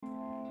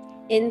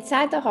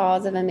Inside the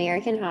halls of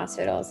American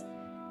hospitals,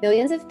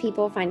 billions of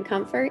people find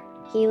comfort,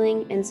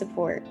 healing, and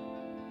support.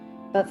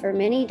 But for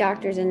many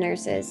doctors and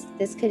nurses,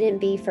 this couldn't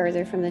be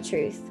further from the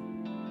truth.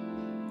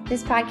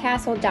 This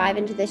podcast will dive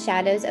into the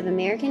shadows of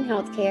American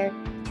healthcare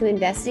to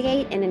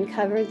investigate and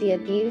uncover the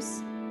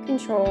abuse,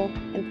 control,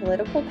 and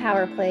political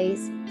power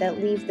plays that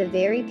leave the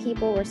very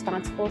people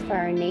responsible for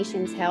our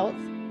nation's health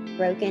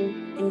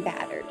broken and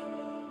battered.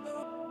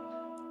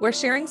 We're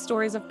sharing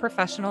stories of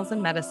professionals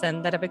in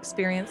medicine that have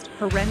experienced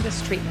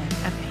horrendous treatment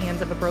at the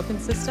hands of a broken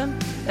system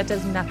that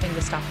does nothing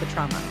to stop the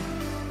trauma.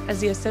 As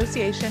the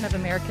Association of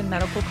American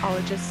Medical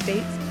Colleges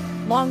states,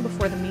 long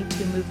before the Me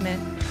Too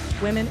movement,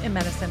 women in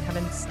medicine have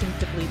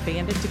instinctively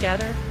banded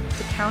together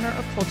to counter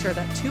a culture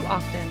that too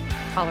often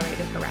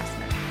tolerated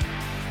harassment.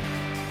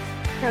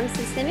 From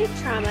systemic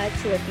trauma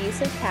to abuse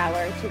of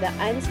power to the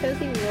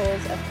unspoken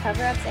rules of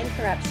cover-ups and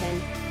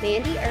corruption,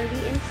 Mandy,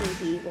 Irby, and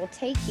Phoebe will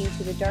take you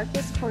to the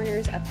darkest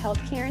corners of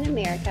healthcare in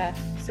America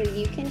so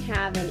you can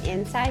have an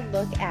inside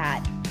look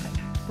at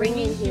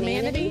bringing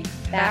humanity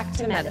back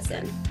to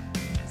medicine.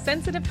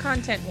 Sensitive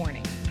content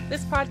warning.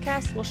 This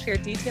podcast will share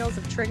details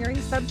of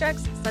triggering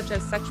subjects such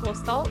as sexual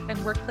assault and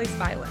workplace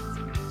violence.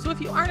 So if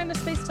you aren't in a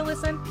space to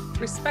listen,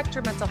 respect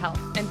your mental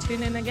health and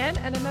tune in again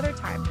at another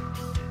time.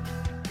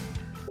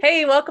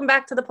 Hey, welcome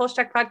back to the Pulse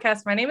Check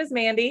podcast. My name is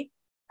Mandy.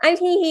 I'm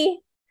Hee.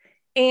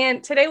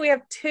 And today we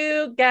have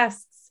two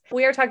guests.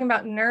 We are talking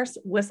about nurse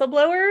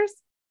whistleblowers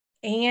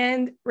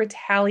and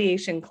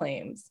retaliation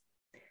claims.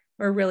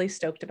 We're really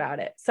stoked about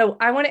it. So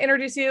I want to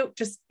introduce you,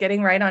 just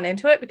getting right on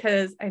into it,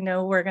 because I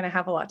know we're going to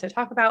have a lot to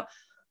talk about.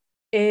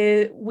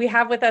 We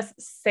have with us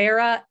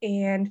Sarah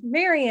and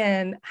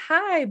Marian.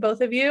 Hi,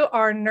 both of you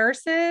are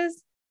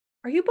nurses.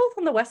 Are you both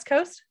on the West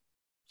Coast?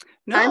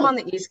 No. I'm on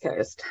the East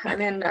Coast.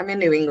 I'm in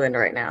New England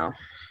right now.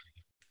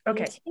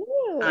 Okay.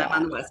 I'm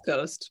on the West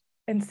Coast.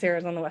 And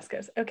Sarah's on the West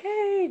Coast.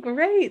 Okay,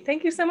 great.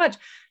 Thank you so much.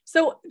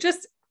 So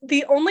just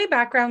the only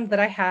background that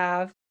I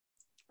have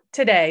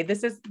today,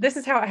 this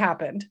is how it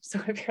happened. So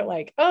if you're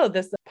like, oh,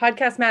 this is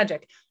podcast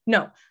magic.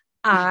 No,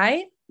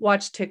 I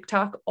watch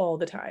TikTok all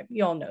the time.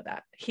 You all know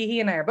that.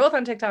 He and I are both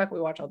on TikTok. We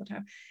watch all the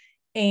time.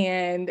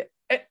 And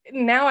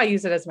now I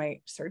use it as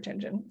my search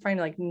engine. If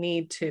I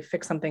need to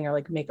fix something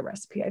or make a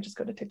recipe, I just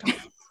go to TikTok.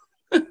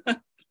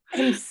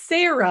 And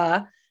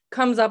Sarah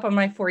comes up on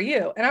my For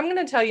You. And I'm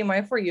going to tell you,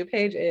 my For You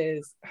page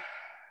is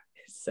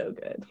so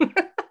good.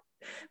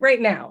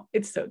 Right now.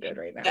 It's so good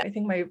right now. I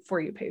think my For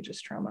You page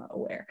is trauma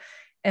aware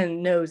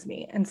and knows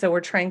me. And so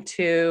we're trying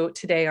to,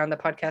 today on the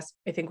podcast,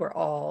 I think we're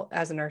all,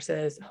 as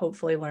nurses,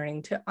 hopefully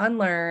learning to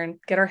unlearn,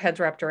 get our heads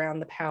wrapped around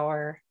the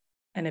power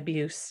and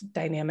abuse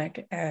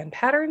dynamic and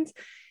patterns,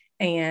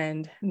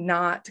 and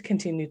not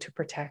continue to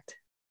protect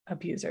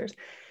abusers.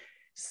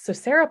 So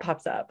Sarah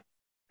pops up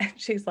and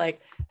she's like,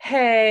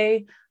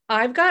 hey,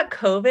 I've got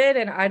COVID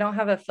and I don't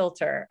have a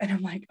filter. And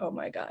I'm like, oh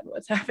my God,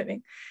 what's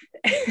happening?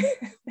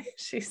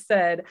 She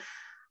said,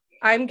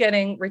 I'm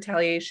getting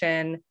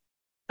retaliation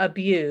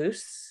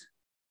abuse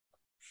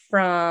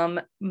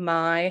from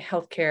my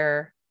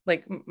healthcare,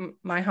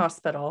 my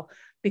hospital,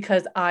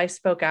 because I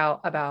spoke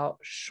out about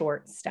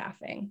short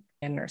staffing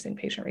and nursing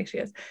patient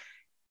ratios.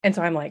 And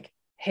so I'm like,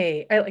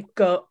 hey,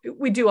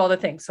 we do all the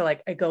things. So I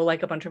go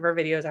a bunch of her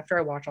videos after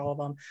I watch all of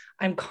them.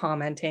 I'm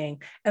commenting,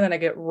 and then I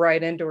get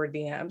right into her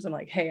DMs. I'm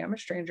like, hey, I'm a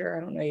stranger. I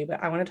don't know you,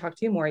 but I want to talk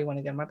to you more. You want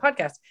to get on my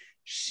podcast?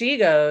 She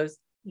goes,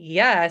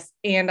 yes.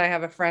 And I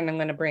have a friend I'm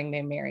going to bring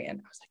named Marian.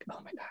 I was like,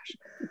 oh my gosh.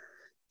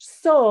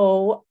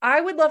 So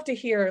I would love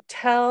to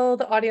tell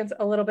the audience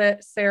a little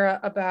bit, Sarah,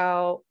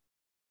 about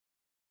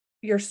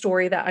your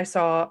story that I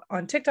saw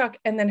on TikTok,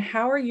 and then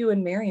how are you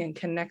and Marian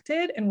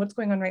connected and what's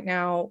going on right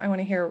now? I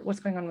want to hear what's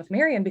going on with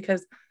Marian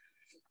because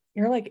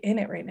you're in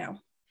it right now.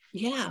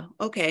 Yeah.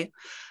 Okay.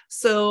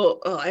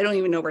 So I don't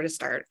even know where to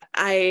start.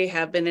 I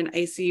have been an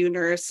ICU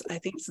nurse, I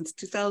think since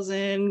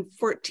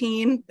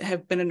 2014,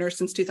 have been a nurse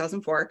since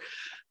 2004,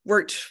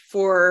 worked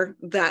for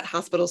that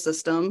hospital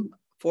system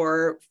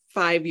for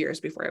 5 years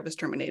before I was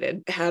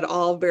terminated. Had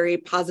all very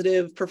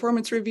positive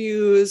performance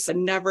reviews,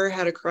 never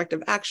had a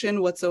corrective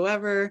action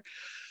whatsoever.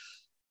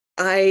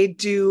 I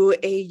do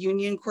a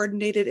union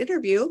coordinated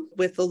interview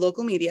with the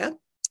local media,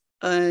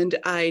 and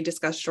I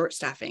discuss short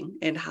staffing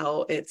and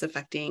how it's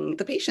affecting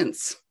the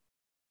patients.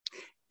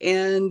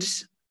 And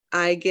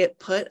I get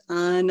put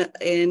on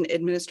an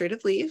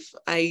administrative leave.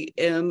 I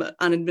am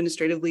on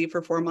administrative leave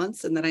for 4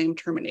 months, and then I am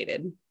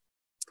terminated.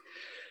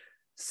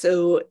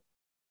 So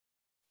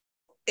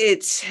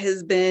it's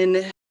been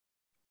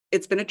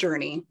a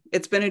journey.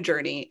 It's been a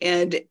journey.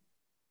 And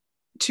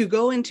to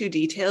go into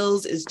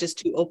details is just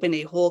to open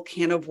a whole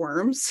can of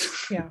worms.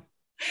 Yeah.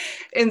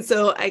 And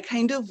so I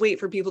kind of wait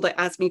for people to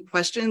ask me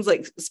questions,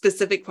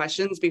 specific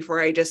questions,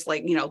 before I just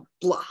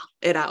blah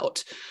it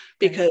out,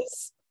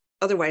 because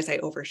otherwise I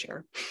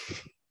overshare.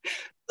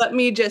 Let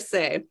me just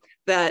say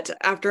that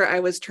after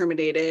I was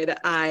terminated,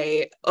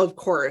 I, of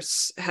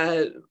course,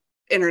 had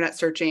internet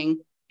searching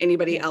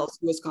anybody else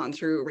who has gone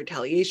through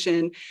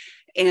retaliation.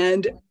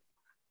 And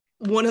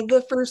one of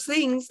the first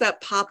things that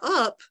pop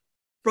up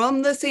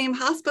from the same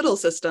hospital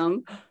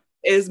system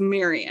as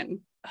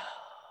Marion,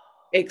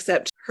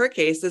 except her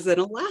case is in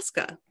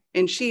Alaska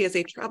and she is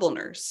a travel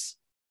nurse,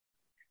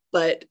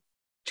 but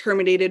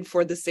terminated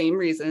for the same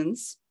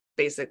reasons,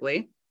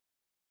 basically.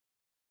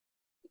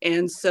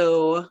 And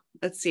so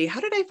let's see, how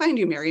did I find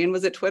you, Marion?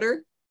 Was it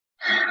Twitter?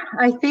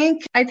 I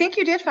think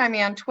you did find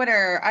me on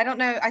Twitter. I don't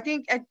know. I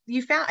think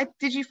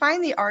did you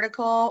find the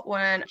article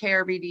when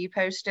KRBD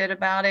posted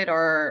about it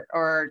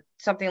or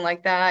something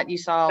like that? You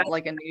saw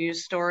like a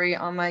news story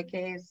on my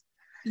case?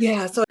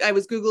 Yeah. So I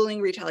was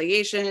Googling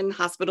retaliation,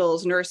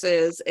 hospitals,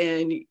 nurses,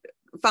 and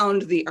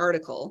found the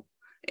article.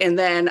 And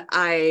then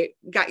I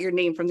got your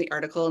name from the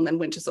article and then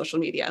went to social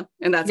media.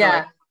 And that's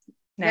how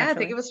I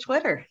think it was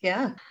Twitter.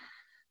 Yeah.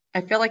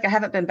 I feel like I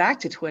haven't been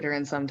back to Twitter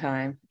in some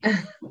time.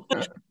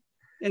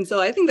 And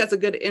so I think that's a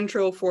good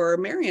intro for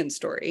Marion's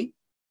story.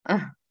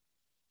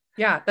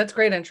 Yeah, that's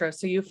great intro.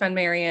 So you found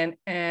Marion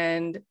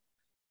and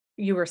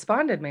you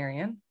responded,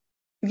 Marion.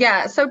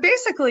 Yeah. So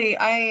basically,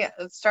 I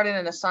started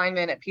an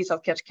assignment at Peace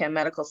Health Ketchikan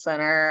Medical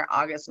Center,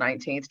 August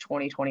 19th,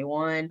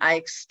 2021.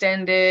 I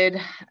did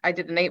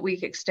an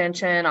 8-week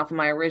extension off of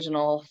my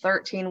original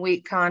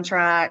 13-week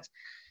contract.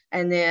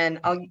 And then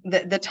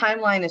the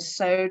timeline is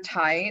so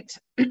tight.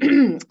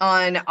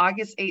 On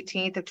August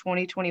 18th of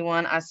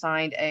 2021, I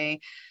signed a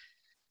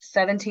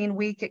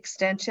 17-week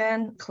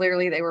extension.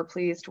 Clearly, they were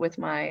pleased with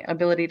my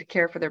ability to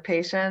care for their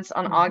patients.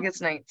 On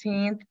August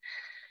 19th,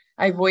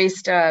 I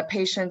voiced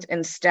patient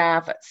and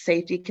staff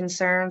safety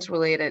concerns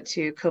related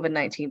to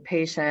COVID-19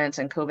 patients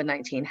and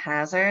COVID-19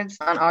 hazards.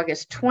 On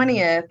August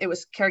 20th, it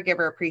was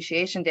Caregiver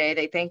Appreciation Day.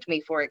 They thanked me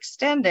for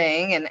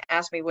extending and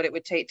asked me what it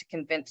would take to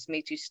convince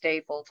me to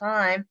stay full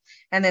time.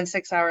 And then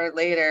 6 hours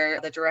later,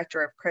 the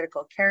Director of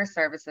Critical Care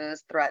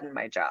Services threatened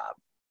my job.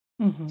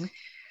 Mm-hmm.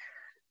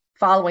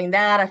 Following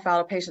that, I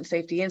filed a patient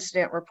safety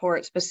incident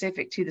report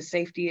specific to the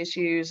safety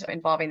issues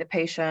involving the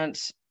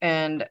patients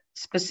and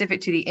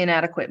specific to the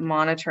inadequate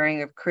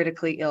monitoring of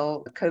critically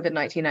ill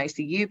COVID-19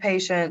 ICU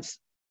patients.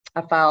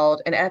 I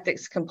filed an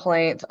ethics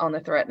complaint on the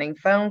threatening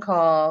phone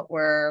call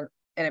where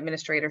an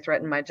administrator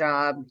threatened my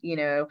job,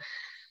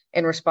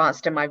 in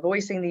response to my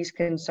voicing these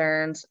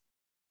concerns.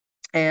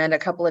 And a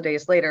couple of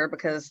days later,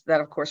 because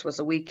that, of course, was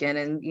a weekend,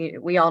 and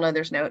we all know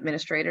there's no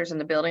administrators in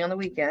the building on the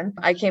weekend,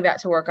 I came back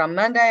to work on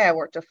Monday. I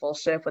worked a full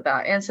shift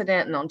without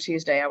incident, and on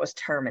Tuesday, I was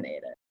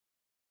terminated.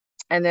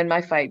 And then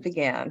my fight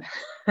began.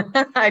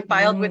 I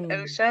filed with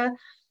OSHA,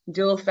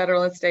 dual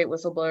federal and state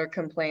whistleblower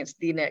complaints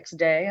the next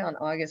day on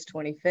August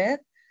 25th.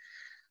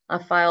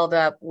 I filed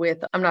up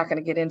with, I'm not going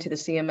to get into the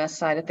CMS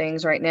side of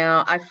things right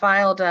now. I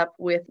filed up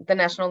with the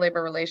National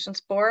Labor Relations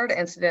Board.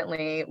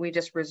 Incidentally, we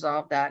just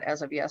resolved that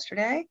as of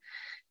yesterday.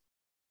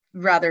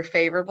 Rather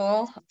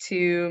favorable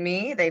to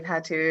me.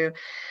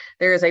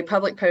 There is a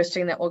public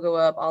posting that will go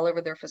up all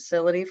over their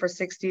facility for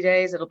 60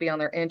 days. It'll be on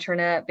their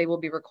intranet. They will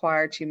be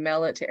required to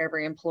mail it to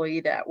every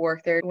employee that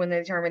worked there when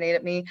they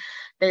terminated me.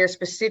 They are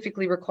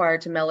specifically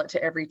required to mail it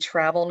to every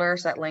travel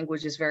nurse. That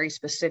language is very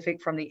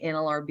specific from the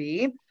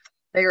NLRB.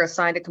 They are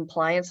assigned a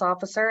compliance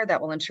officer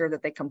that will ensure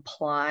that they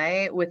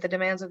comply with the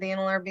demands of the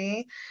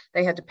NLRB.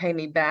 They had to pay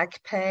me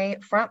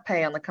front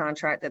pay on the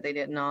contract that they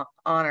did not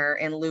honor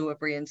in lieu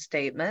of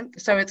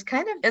reinstatement. So it's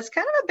kind of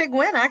a big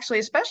win, actually,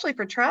 especially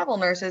for travel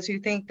nurses who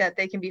think that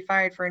they can be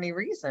fired for any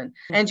reason.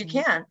 And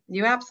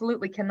you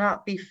absolutely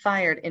cannot be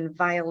fired in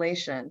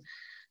violation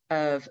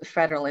of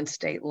federal and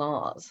state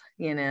laws,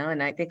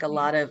 and I think a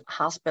lot of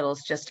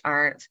hospitals just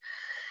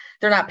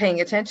they're not paying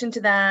attention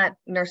to that.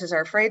 Nurses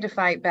are afraid to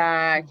fight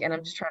back. And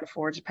I'm just trying to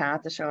forge a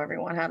path to show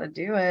everyone how to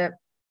do it.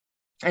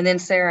 And then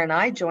Sarah and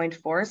I joined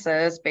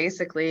forces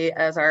basically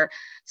as our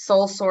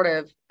sole sort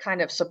of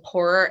kind of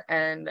support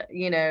and,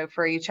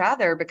 for each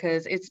other,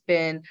 because it's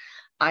been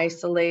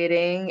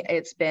isolating.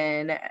 It's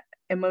been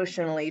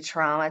emotionally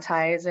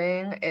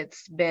traumatizing.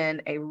 It's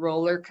been a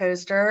roller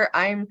coaster.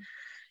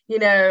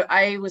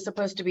 I was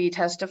supposed to be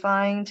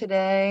testifying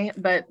today,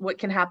 but what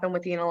can happen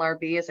with the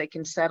NLRB is they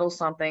can settle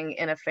something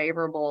in a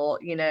favorable,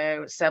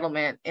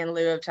 settlement in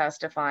lieu of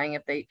testifying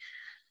if they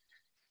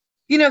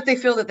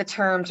feel that the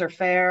terms are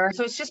fair.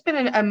 So it's just been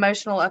an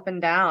emotional up and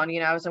down.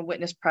 I was in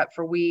witness prep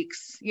for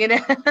weeks,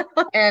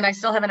 and I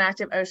still have an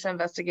active OSHA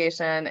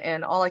investigation.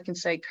 And all I can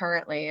say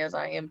currently is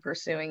I am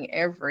pursuing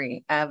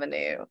every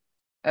avenue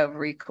of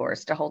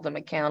recourse to hold them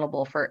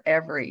accountable for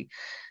every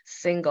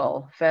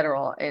single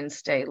federal and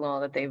state law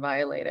that they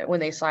violated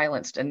when they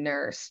silenced a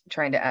nurse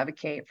trying to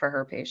advocate for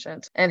her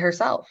patients and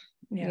herself,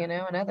 and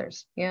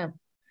others. Yeah.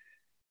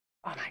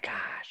 Oh my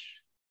gosh.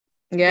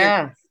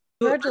 Yeah.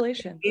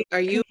 Congratulations.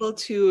 Are you able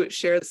to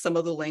share some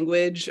of the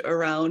language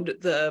around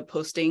the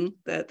posting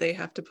that they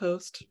have to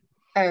post?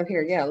 Oh,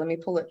 here. Yeah. Let me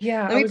pull it.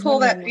 Yeah. Let me pull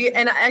that.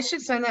 And I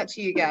should send that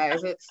to you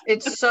guys.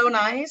 It's so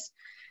nice.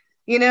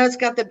 It's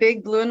got the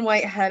big blue and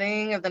white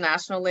heading of the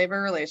National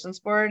Labor Relations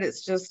Board.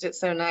 It's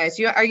so nice.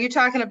 Are you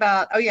talking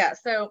about, oh yeah.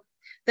 So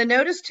the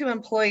notice to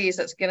employees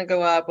that's going to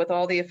go up with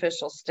all the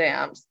official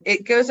stamps,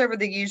 it goes over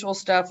the usual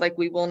stuff like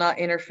we will not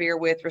interfere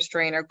with,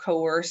 restrain, or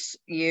coerce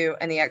you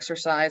in the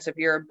exercise of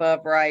your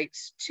above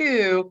rights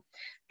to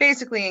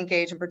basically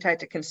engage in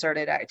protected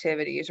concerted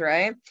activities,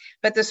 right?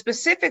 But the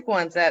specific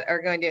ones that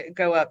are going to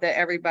go up that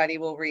everybody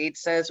will read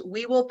says,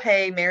 we will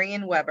pay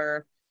Marion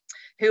Weber,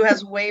 who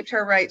has waived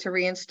her right to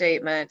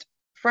reinstatement,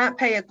 front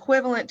pay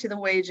equivalent to the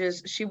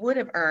wages she would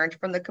have earned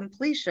from the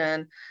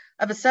completion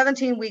of a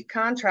 17-week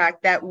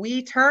contract that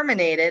we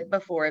terminated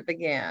before it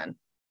began.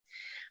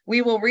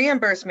 We will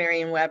reimburse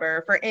Marion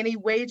Weber for any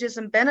wages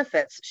and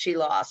benefits she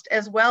lost,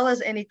 as well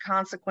as any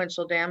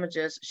consequential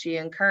damages she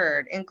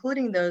incurred,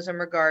 including those in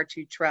regard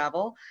to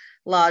travel,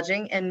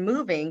 lodging, and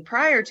moving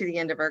prior to the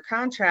end of her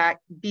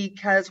contract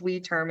because we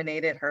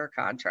terminated her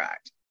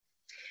contract.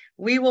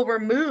 We will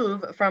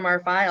remove from our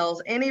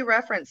files any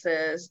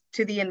references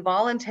to the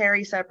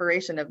involuntary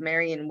separation of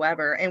Marion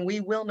Weber, and we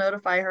will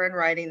notify her in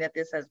writing that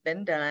this has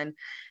been done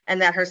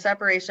and that her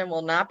separation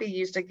will not be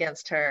used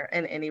against her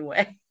in any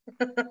way.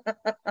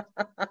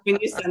 When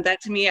you sent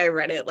that to me, I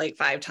read it like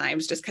 5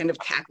 times, just kind of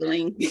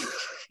cackling.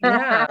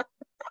 Yeah.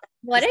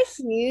 What a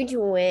huge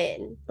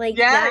win. Like,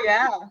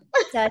 Yeah.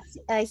 such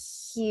a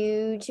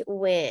huge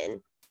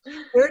win.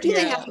 Where do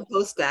they have to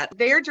post that?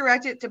 They are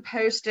directed to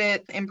post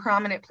it in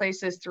prominent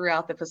places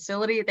throughout the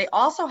facility. They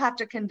also have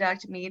to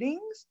conduct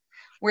meetings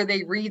where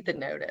they read the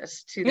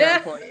notice to their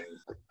employees.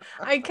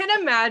 I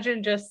can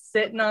imagine just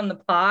sitting on the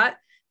pot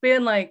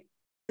being like,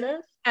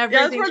 everything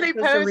that's where they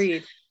post. To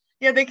read.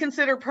 Yeah, they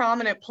consider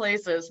prominent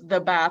places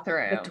the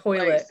bathroom, the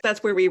toilet. Like,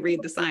 that's where we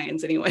read the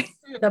signs anyway.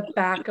 The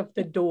back of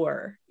the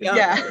door.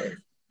 Yeah.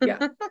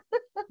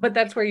 But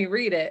that's where you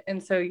read it.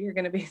 And so you're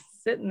going to be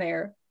sitting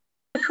there.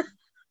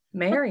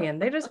 Marion.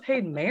 They just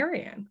paid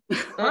Marion.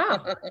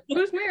 Wow.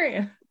 Who's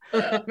Marion?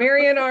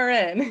 Marion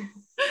RN.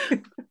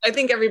 I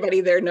think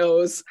everybody there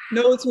knows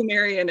who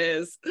Marion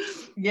is.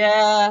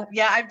 Yeah.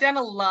 I've done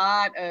a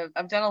lot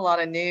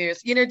of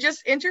news. You know,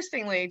 just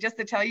interestingly, just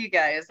to tell you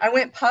guys, I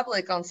went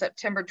public on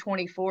September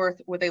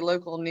 24th with a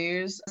local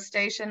news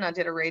station. I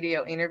did a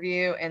radio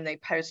interview and they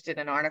posted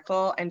an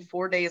article. And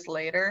 4 days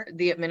later,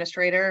 the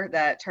administrator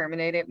that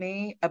terminated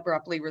me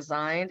abruptly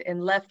resigned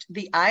and left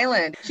the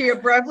island. She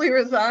abruptly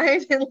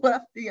resigned and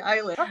left the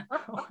island.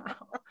 Wow.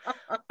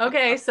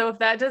 Okay, so if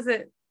that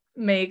doesn't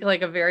make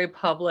like a very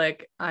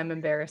public, I'm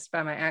embarrassed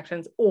by my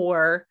actions,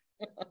 or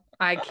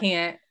I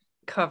can't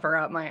cover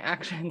up my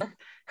actions.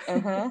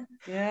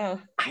 Yeah.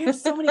 I have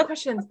so many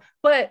questions.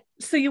 But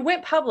so you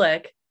went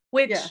public,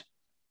 which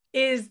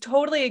is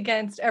totally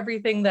against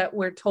everything that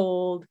we're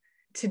told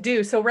to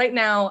do. So right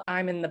now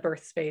I'm in the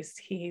birth space.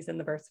 He's in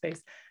the birth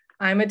space.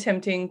 I'm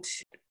attempting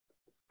to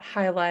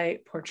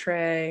highlight,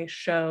 portray,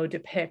 show,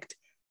 depict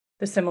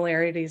the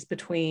similarities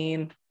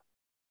between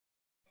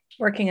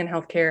working in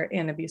healthcare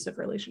and abusive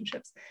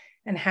relationships,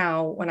 and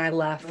how when I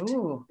left,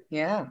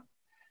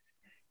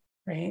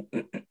 right,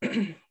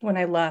 when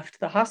I left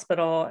the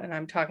hospital and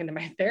I'm talking to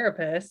my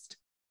therapist,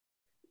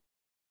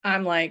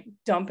 I'm like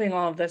dumping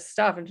all of this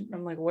stuff and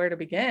I'm like, where to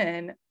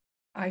begin?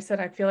 I said,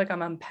 I feel like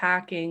I'm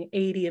unpacking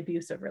 80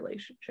 abusive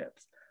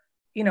relationships,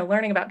 you know,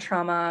 learning about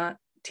trauma,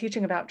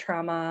 teaching about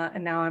trauma,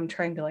 and now I'm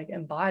trying to like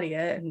embody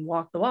it and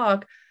walk the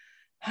walk.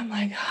 I'm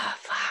like, oh,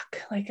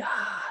 fuck, like,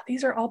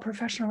 these are all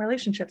professional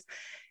relationships.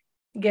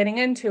 Getting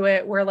into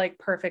it, we're like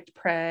perfect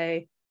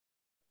prey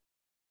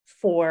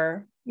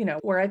for, you know,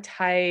 we're a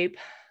type,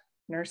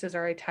 nurses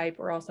are a type,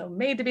 we're also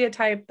made to be a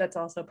type. That's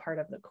also part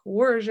of the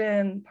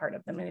coercion, part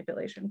of the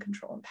manipulation,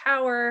 control, and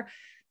power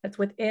that's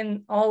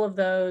within all of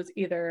those,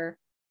 either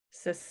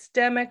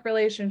systemic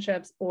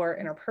relationships or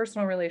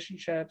interpersonal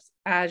relationships,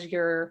 as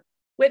you're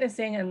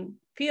witnessing and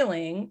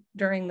feeling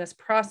during this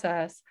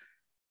process.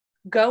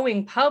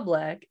 Going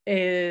public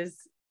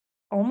is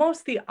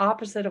almost the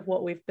opposite of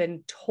what we've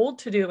been told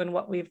to do and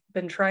what we've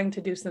been trying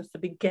to do since the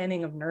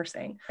beginning of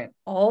nursing.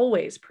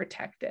 Always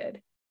protected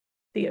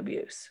the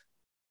abuse,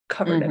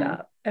 covered it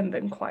up, and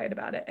been quiet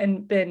about it,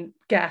 and been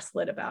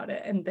gaslit about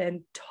it, and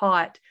been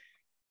taught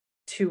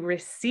to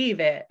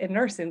receive it in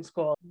nursing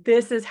school.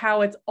 This is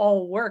how it's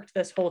all worked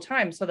this whole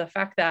time. So the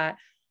fact that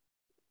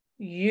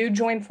you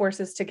join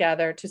forces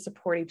together to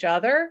support each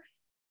other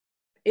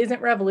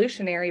isn't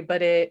revolutionary,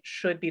 but it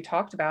should be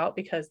talked about,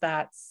 because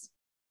that's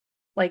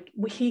like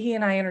he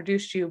and I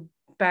introduced you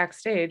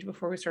backstage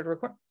before we started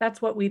recording.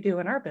 That's what we do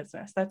in our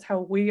business. That's how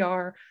we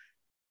are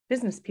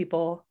business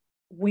people.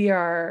 We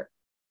are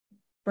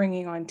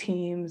bringing on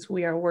teams.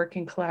 We are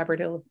working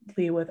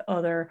collaboratively with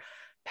other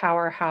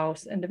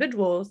powerhouse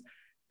individuals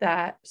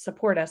that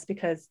support us,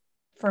 because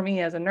for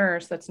me as a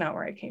nurse, that's not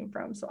where I came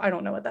from. So I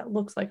don't know what that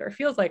looks like or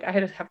feels like. I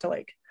just have to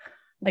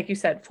like you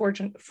said, forge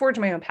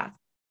my own path.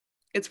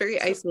 It's very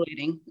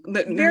isolating.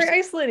 Very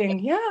isolating.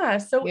 Yeah.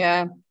 So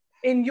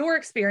in your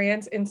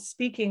experience in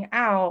speaking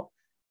out,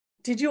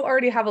 did you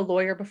already have a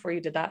lawyer before you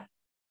did that?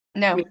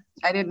 No,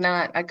 I did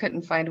not. I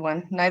couldn't find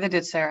one. Neither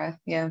did Sarah.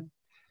 Yeah.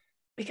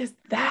 Because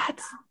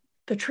that's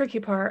the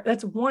tricky part.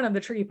 That's one of the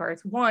tricky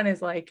parts. One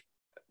is like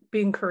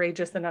being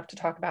courageous enough to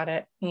talk about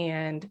it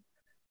and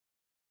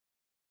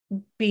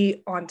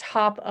be on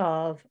top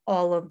of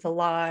all of the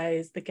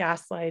lies, the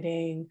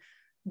gaslighting,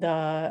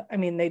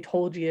 they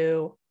told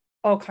you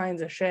all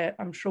kinds of shit,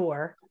 I'm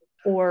sure.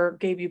 or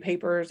gave you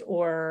papers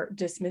or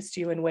dismissed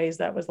you in ways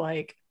that was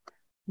like,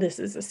 this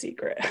is a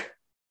secret?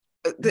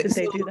 Did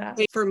they do that?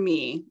 For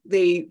me,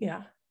 they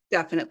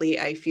definitely,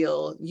 I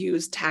feel,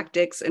 used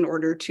tactics in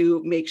order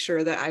to make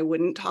sure that I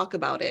wouldn't talk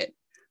about it.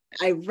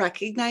 I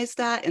recognized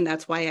that, and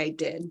that's why I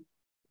did.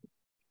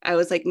 I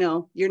was like,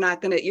 no, you're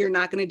not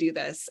gonna do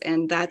this.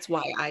 And that's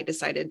why I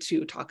decided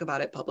to talk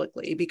about it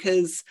publicly,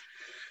 because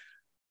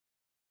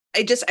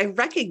I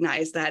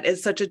recognize that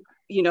as such a,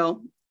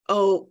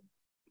 oh,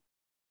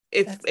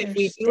 if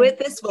we do it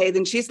this way,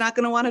 then she's not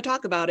going to want to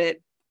talk about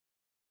it.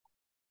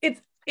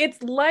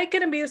 It's like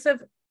an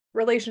abusive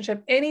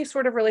relationship, any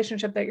sort of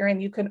relationship that you're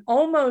in. You can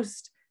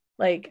almost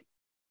like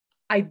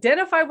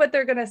identify what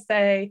they're going to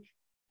say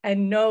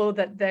and know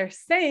that they're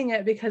saying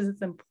it because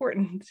it's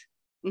important.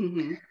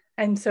 Mm-hmm.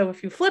 And so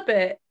if you flip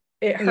it,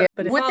 it hurts. Yeah.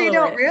 But what they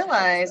don't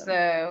realize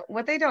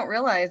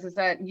is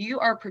that you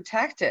are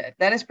protected.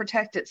 That is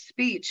protected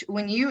speech.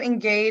 When you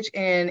engage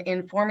in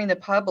informing the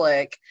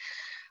public,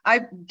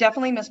 I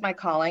definitely missed my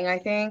calling. I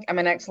think I'm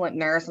an excellent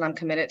nurse and I'm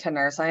committed to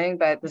nursing,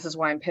 but this is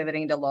why I'm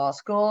pivoting to law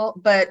school.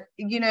 But,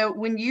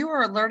 when you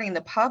are alerting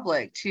the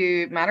public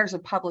to matters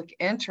of public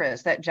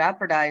interest that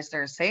jeopardize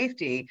their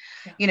safety,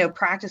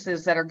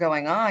 practices that are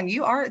going on,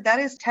 that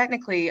is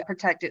technically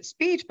protected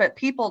speech, but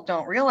people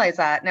don't realize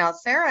that. Now,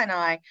 Sarah and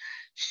I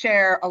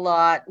share a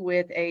lot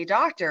with a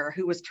doctor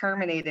who was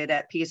terminated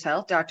at Peace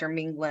Health, Dr.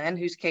 Ming Lin,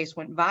 whose case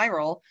went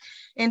viral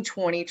in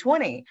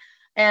 2020.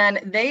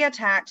 And they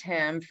attacked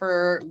him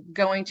for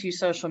going to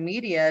social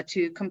media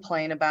to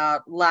complain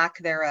about lack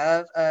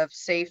thereof of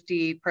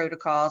safety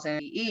protocols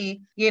and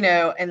PPE,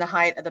 in the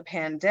height of the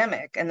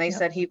pandemic. And they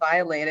said he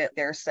violated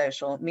their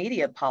social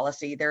media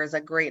policy. There is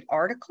a great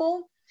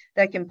article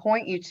that can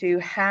point you to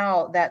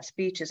how that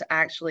speech is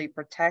actually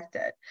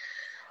protected.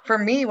 For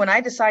me, when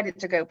I decided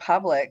to go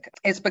public,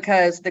 it's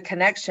because the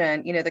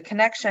connection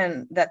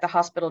that the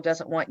hospital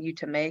doesn't want you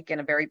to make in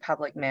a very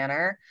public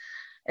manner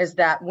is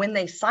that when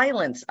they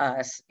silence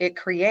us, it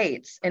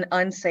creates an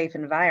unsafe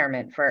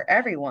environment for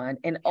everyone.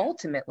 And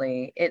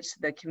ultimately, it's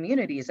the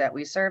communities that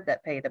we serve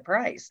that pay the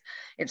price.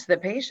 It's the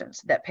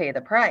patients that pay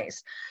the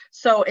price.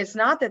 So it's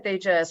not that they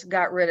just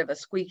got rid of a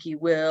squeaky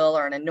wheel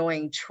or an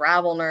annoying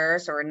travel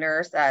nurse or a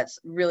nurse that's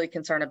really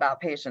concerned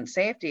about patient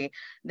safety.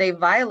 They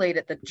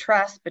violated the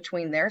trust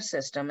between their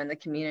system and the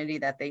community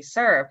that they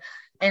serve.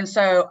 And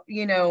so,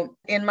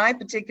 in my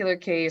particular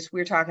case,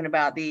 we're talking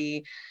about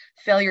the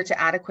failure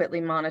to adequately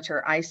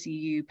monitor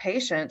ICU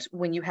patients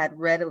when you had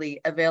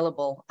readily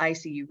available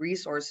ICU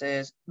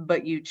resources,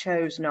 but you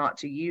chose not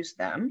to use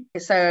them.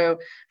 So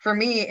for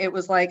me, it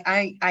was like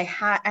I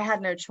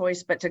had no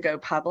choice but to go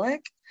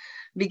public,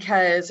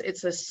 because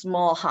it's a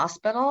small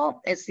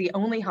hospital. It's the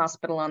only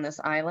hospital on this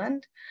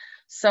island.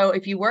 So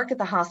if you work at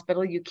the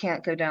hospital, you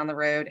can't go down the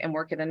road and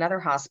work at another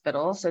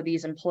hospital. So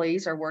these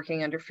employees are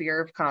working under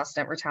fear of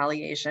constant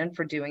retaliation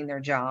for doing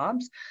their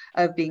jobs,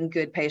 of being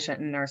good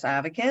patient and nurse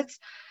advocates.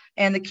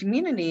 And the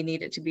community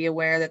needed to be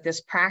aware that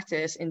this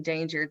practice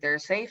endangered their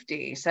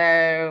safety.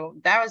 So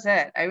that was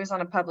it. I was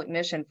on a public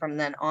mission from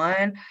then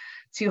on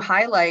to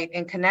highlight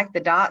and connect the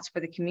dots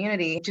for the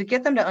community, to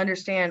get them to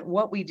understand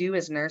what we do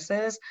as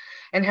nurses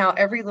and how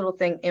every little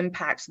thing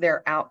impacts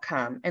their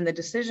outcome and the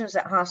decisions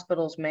that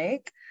hospitals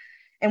make.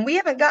 And we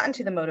haven't gotten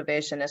to the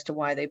motivation as to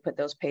why they put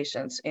those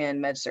patients in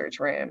med-surg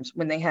rooms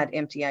when they had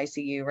empty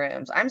ICU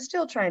rooms. I'm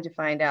still trying to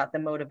find out the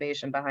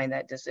motivation behind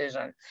that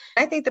decision.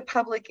 I think the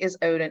public is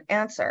owed an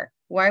answer.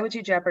 Why would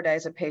you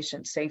jeopardize a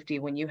patient's safety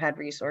when you had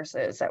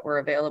resources that were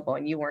available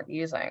and you weren't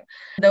using?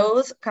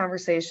 Those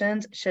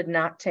conversations should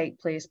not take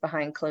place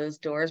behind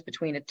closed doors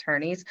between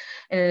attorneys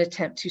in an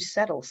attempt to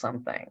settle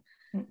something.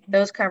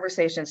 Those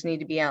conversations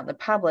need to be out in the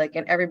public,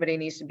 and everybody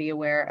needs to be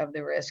aware of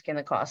the risk and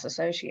the costs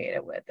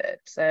associated with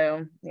it.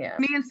 So yeah,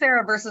 me and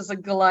Sarah versus a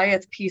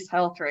Goliath Peace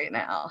Health right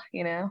now,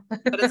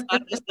 But it's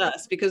not just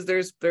us, because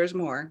there's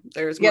more.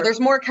 There's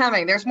more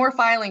coming. There's more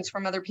filings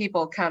from other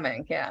people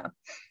coming. Yeah.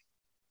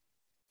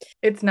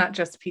 It's not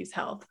just Peace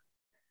Health.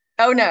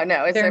 Oh, no,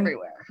 it's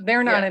everywhere.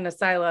 They're not in a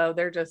silo.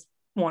 They're just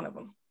one of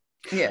them.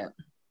 Yeah.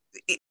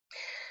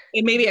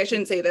 And maybe I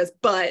shouldn't say this,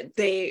 but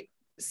they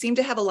seem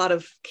to have a lot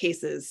of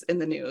cases in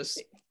the news.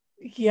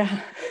 Yeah.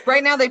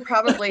 Right now, they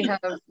probably have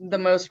the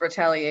most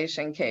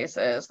retaliation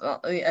cases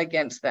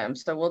against them.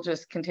 So we'll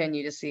just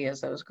continue to see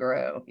as those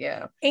grow.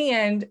 Yeah.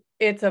 And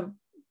it's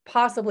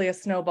possibly a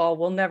snowball.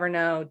 We'll never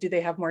know. Do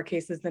they have more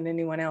cases than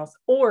anyone else?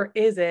 Or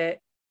is it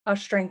a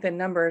strength in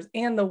numbers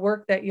and the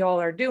work that y'all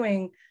are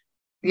doing?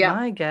 Yeah.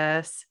 My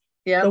guess.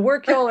 Yeah. The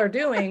work y'all are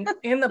doing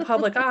in the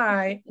public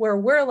eye, where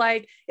we're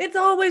like, it's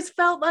always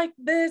felt like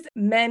this.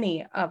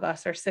 Many of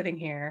us are sitting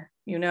here,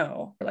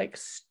 like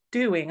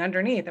stewing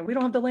underneath, and we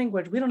don't have the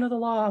language. We don't know the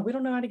law. We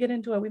don't know how to get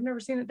into it. We've never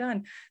seen it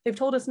done. They've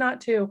told us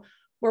not to.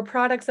 We're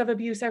products of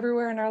abuse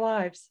everywhere in our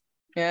lives.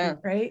 Yeah.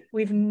 Right.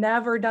 We've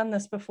never done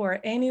this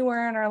before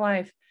anywhere in our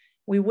life.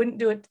 We wouldn't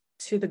do it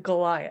to the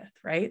Goliath,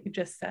 right? You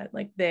just said,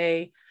 like,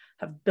 they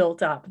have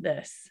built up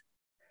this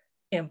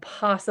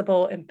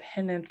impossible,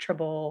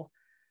 impenetrable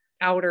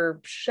outer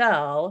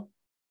shell,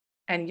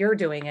 and you're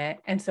doing it.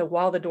 And so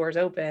while the door's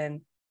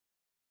open,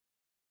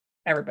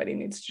 everybody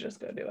needs to just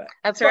go do it.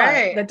 That's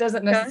right. That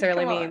doesn't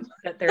necessarily mean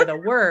that they're the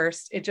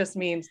worst. It just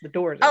means the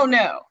door's open.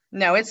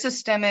 No, it's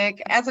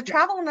systemic. As a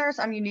travel nurse,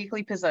 I'm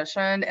uniquely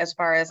positioned as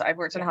far as I've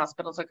worked in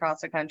hospitals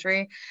across the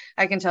country.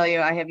 I can tell you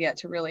I have yet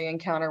to really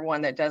encounter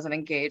one that doesn't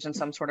engage in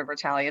some sort of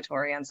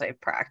retaliatory, unsafe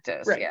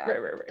practice. Right.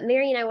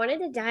 Marion, I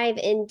wanted to dive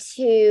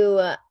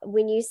into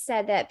when you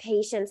said that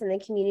patients in the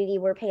community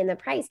were paying the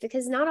price,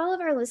 because not all of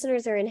our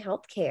listeners are in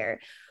healthcare.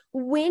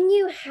 When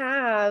you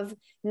have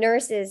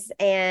nurses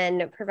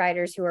and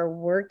providers who are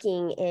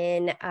working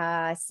in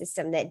a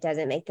system that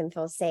doesn't make them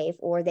feel safe,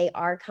 or they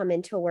are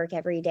coming to work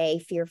every day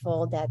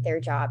fearful that their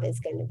job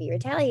is going to be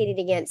retaliated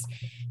against,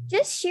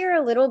 just share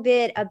a little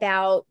bit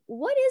about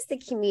what is the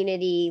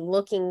community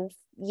looking,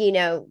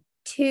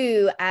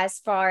 to as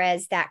far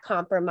as that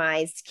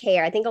compromised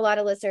care. I think a lot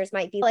of listeners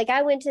might be like,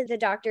 I went to the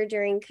doctor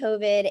during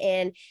COVID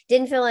and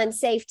didn't feel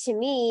unsafe. To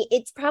me,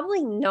 it's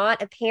probably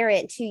not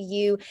apparent to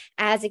you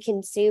as a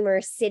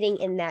consumer sitting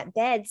in that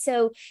bed.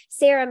 So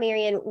Sarah,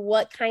 Marion,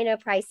 what kind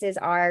of prices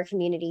are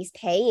communities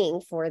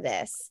paying for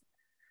this?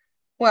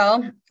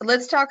 Well,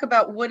 let's talk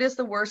about what is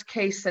the worst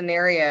case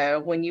scenario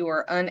when you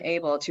are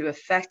unable to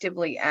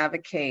effectively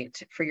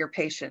advocate for your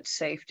patient's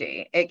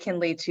safety. It can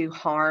lead to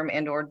harm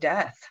and or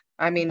death.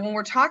 I mean, when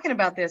we're talking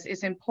about this,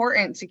 it's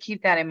important to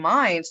keep that in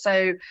mind.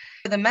 So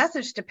the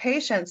message to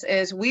patients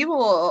is we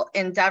will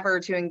endeavor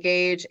to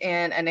engage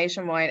in a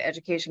nationwide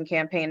education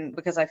campaign,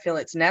 because I feel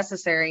it's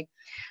necessary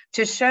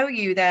to show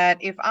you that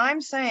if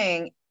I'm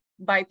saying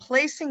by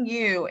placing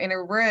you in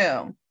a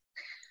room,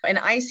 an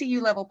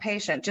ICU level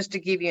patient, just to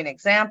give you an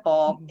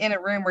example, in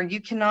a room where you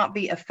cannot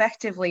be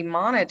effectively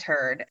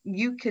monitored,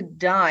 you could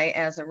die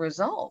as a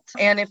result.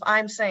 And if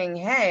I'm saying,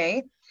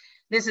 hey,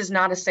 this is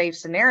not a safe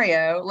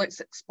scenario,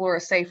 let's explore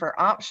a safer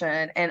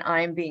option, and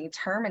I'm being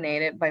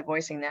terminated by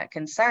voicing that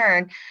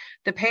concern,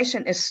 the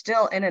patient is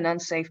still in an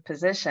unsafe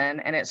position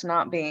and it's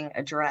not being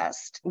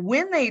addressed.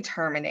 When they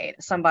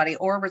terminate somebody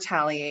or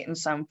retaliate in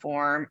some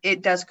form,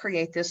 it does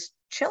create this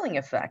chilling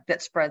effect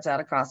that spreads out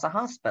across the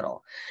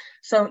hospital.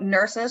 So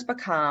nurses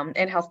become,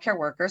 and healthcare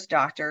workers,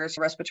 doctors,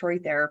 respiratory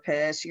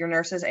therapists, your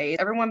nurses'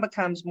 aides, everyone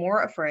becomes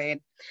more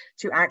afraid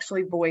to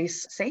actually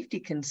voice safety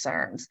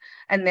concerns,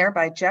 and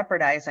thereby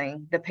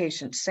jeopardizing the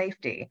patient's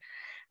safety.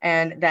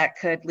 And that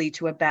could lead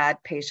to a bad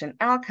patient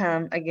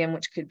outcome, again,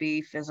 which could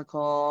be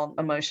physical,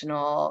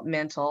 emotional,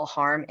 mental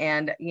harm,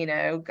 and,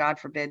 God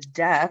forbid,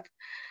 death,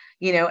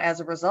 as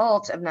a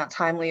result of not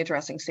timely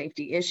addressing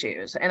safety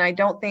issues. And I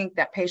don't think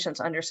that patients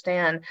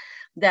understand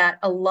that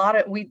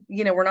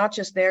we're not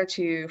just there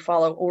to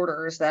follow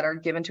orders that are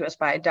given to us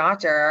by a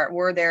doctor.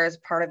 We're there as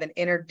part of an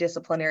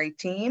interdisciplinary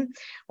team.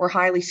 We're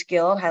highly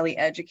skilled, highly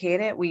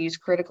educated. We use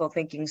critical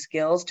thinking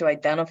skills to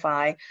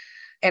identify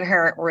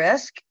inherent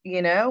risk.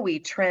 We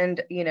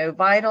trend,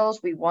 vitals.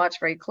 We watch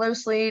very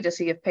closely to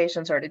see if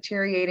patients are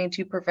deteriorating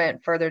to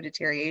prevent further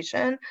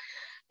deterioration.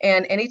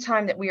 And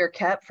anytime that we are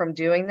kept from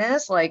doing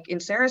this, like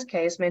in Sarah's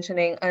case,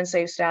 mentioning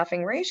unsafe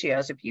staffing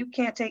ratios, if you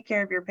can't take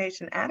care of your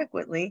patient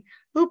adequately,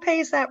 who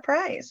pays that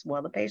price?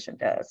 Well, the patient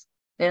does.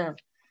 Yeah.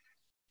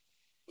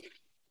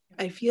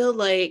 I feel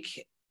like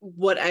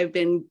what I've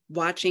been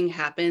watching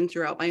happen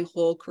throughout my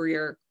whole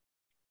career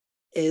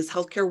is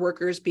healthcare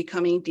workers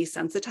becoming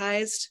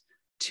desensitized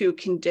to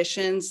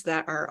conditions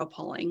that are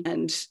appalling,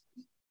 and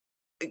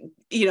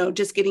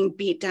just getting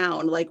beat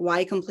down. Like,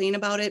 why complain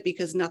about it?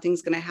 Because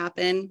nothing's going to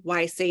happen.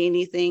 Why say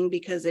anything?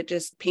 Because it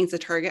just paints a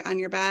target on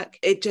your back.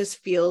 It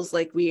just feels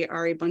like we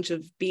are a bunch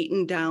of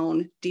beaten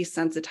down,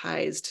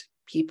 desensitized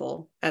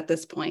people at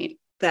this point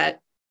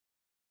that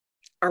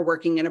are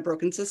working in a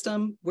broken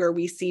system where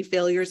we see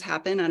failures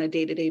happen on a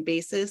day-to-day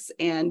basis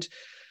and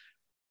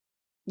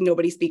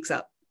nobody speaks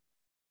up.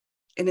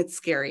 And it's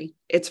scary.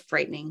 It's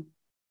frightening.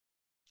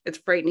 It's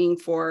frightening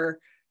for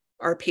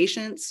our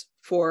patients,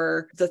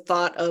 for the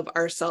thought of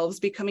ourselves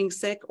becoming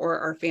sick or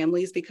our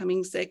families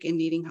becoming sick and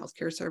needing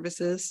healthcare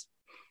services.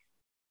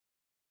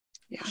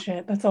 Yeah.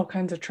 Shit, that's all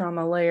kinds of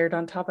trauma layered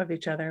on top of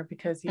each other,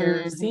 because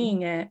you're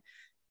seeing it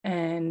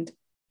and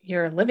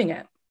you're living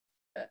it.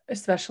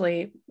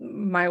 Especially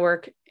my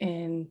work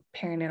in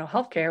perinatal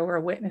healthcare,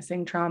 we're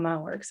witnessing trauma,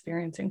 we're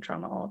experiencing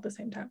trauma all at the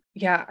same time.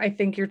 Yeah, I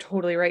think you're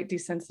totally right.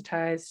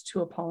 Desensitized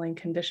to appalling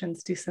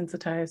conditions,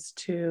 desensitized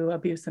to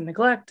abuse and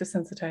neglect,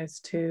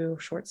 desensitized to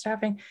short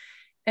staffing.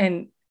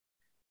 And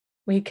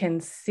we can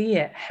see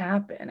it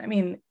happen. I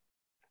mean,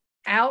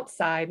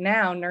 outside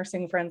now,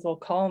 nursing friends will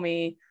call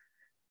me,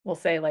 will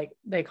say, like,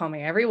 they call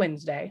me every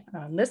Wednesday.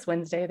 On this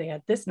Wednesday, they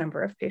had this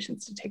number of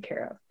patients to take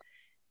care of.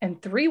 And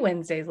 3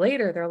 Wednesdays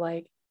later, they're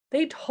like,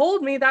 they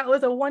told me that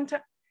was a one-time.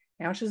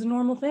 Now it's just a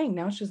normal thing.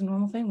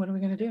 What are we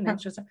going to do? Now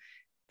it's just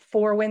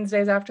 4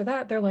 Wednesdays after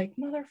that. They're like,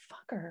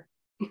 motherfucker,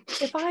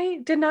 if I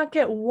did not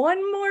get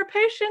one more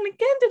patient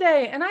again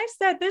today, and I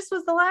said this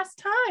was the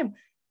last time.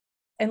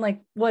 And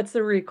like, what's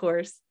the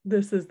recourse?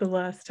 This is the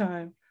last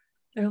time.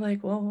 They're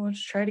like, well,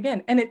 let's try it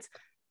again. And it's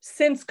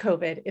since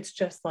COVID, it's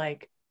just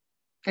like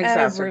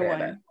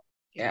everyone.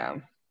 Yeah.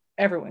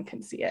 everyone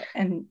can see it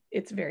and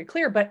it's very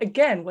clear. But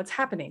again, what's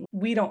happening?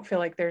 We don't feel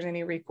like there's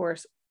any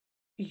recourse.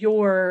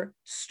 Your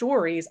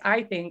stories,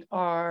 I think,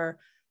 are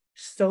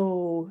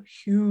so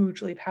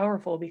hugely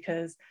powerful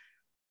because,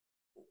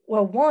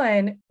 well,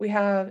 one, we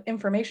have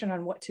information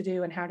on what to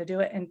do and how to do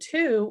it. And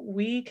two,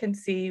 we can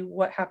see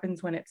what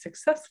happens when it's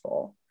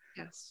successful.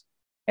 Yes.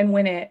 And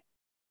when it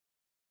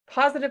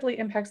positively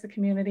impacts the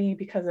community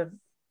because of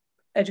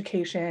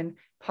education,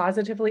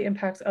 positively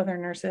impacts other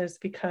nurses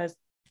because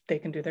they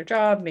can do their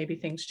job, maybe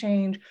things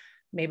change,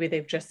 maybe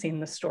they've just seen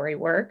the story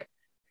work,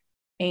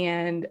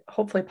 and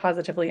hopefully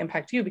positively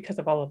impact you because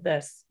of all of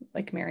this.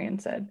 Like Marian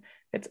said,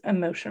 it's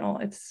emotional,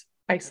 it's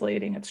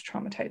isolating, it's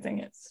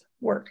traumatizing, it's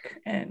work,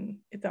 and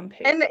it's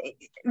unpaid. And,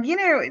 you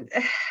know,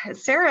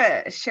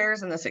 Sarah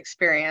shares in this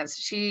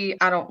experience.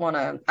 I don't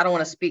want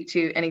to speak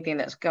to anything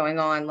that's going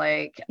on,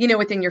 like, you know,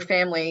 within your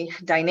family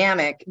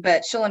dynamic,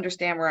 but she'll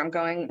understand where I'm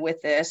going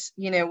with this.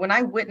 You know, when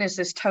I witnessed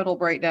this total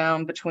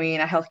breakdown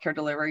between a healthcare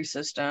delivery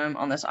system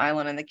on this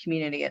island and the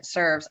community it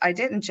serves, I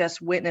didn't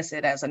just witness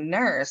it as a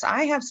nurse.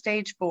 I have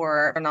stage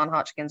 4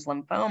 non-Hodgkin's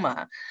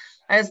lymphoma.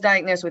 I was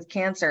diagnosed with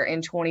cancer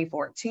in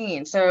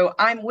 2014. So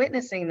I'm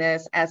witnessing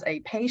this as a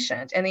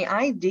patient, and the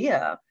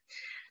idea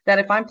that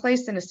if I'm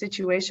placed in a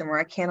situation where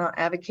I cannot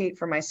advocate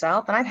for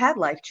myself, and I've had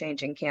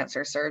life-changing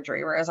cancer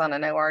surgery where I was on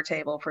an OR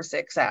table for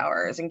 6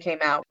 hours and came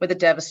out with a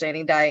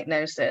devastating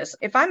diagnosis.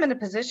 If I'm in a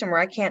position where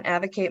I can't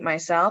advocate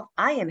myself,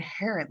 I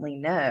inherently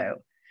know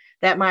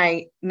that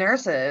my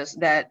nurses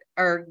that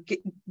are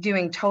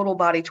doing total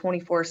body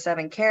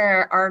 24/7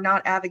 care are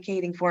not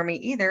advocating for me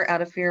either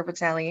out of fear of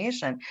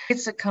retaliation.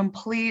 It's a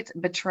complete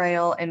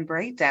betrayal and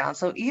breakdown.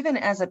 So even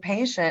as a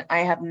patient, I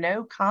have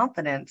no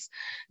confidence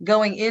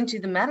going into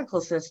the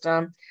medical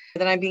system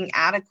that I'm being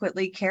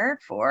adequately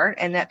cared for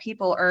and that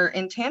people are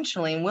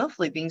intentionally and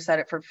willfully being set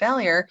up for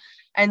failure.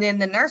 And then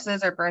the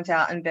nurses are burnt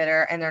out and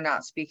bitter and they're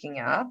not speaking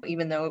up,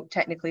 even though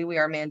technically we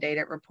are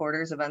mandated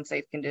reporters of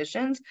unsafe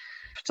conditions.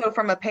 So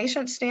from a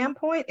patient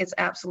standpoint, it's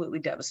absolutely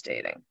devastating.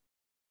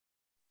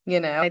 You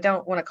know, I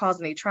don't want to cause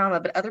any trauma,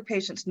 but other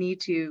patients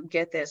need to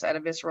get this at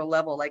a visceral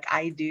level like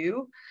I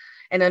do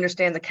and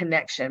understand the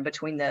connection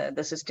between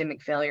the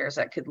systemic failures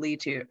that could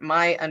lead to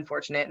my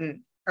unfortunate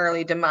and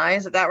early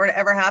demise if that were to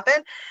ever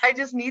happen. I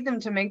just need them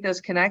to make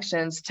those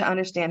connections to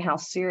understand how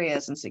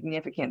serious and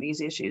significant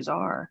these issues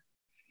are.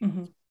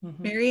 Mm-hmm.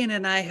 Mm-hmm. Marian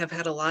and I have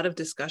had a lot of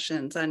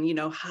discussions on, you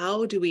know,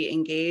 how do we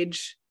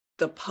engage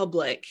the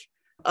public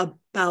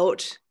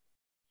about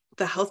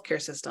the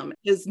healthcare system?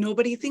 Because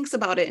nobody thinks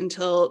about it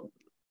until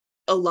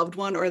a loved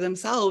one or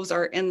themselves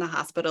are in the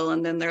hospital.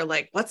 And then they're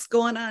like, what's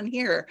going on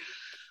here?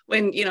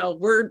 When, you know,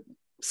 we're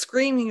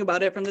screaming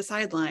about it from the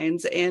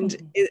sidelines. And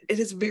Mm-hmm. it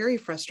is very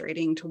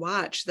frustrating to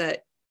watch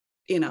that,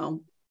 you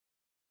know,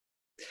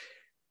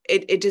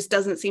 it just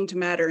doesn't seem to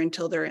matter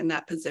until they're in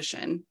that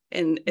position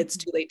and it's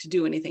too late to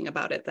do anything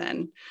about it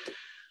then.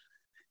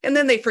 And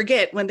then they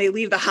forget when they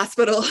leave the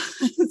hospital.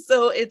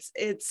 So it's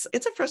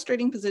a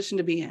frustrating position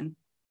to be in.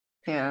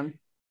 Yeah.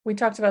 We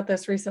talked about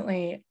this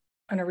recently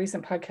on a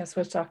recent podcast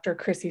with Dr.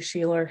 Chrissy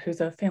Sheeler,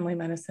 who's a family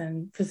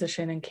medicine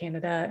physician in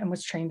Canada and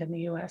was trained in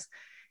the US.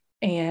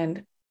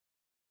 And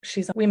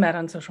we met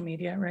on social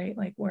media, right?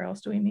 Like, where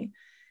else do we meet?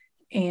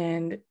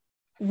 And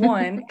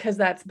one, because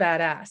that's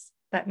badass,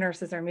 that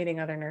nurses are meeting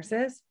other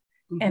nurses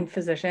and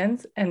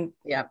physicians and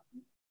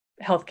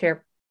healthcare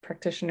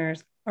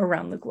practitioners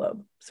around the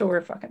globe. So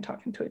we're fucking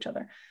talking to each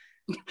other.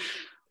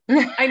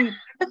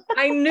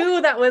 I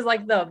knew that was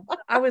like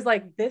I was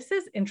like, this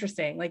is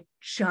interesting. Like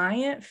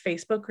giant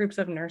Facebook groups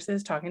of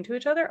nurses talking to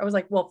each other. I was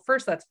like, well,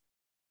 first, that's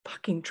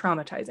fucking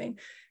traumatizing.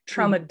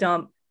 Trauma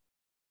dump,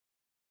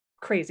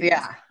 crazy.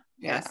 Yeah.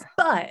 Yes.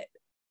 But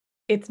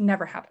it's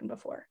never happened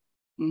before.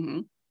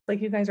 Mm-hmm. Like,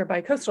 you guys are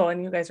bi-coastal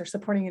and you guys are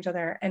supporting each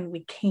other and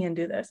we can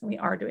do this and we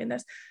are doing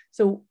this.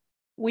 So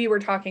we were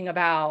talking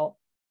about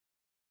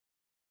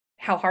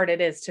how hard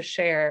it is to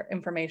share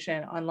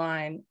information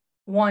online.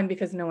 One,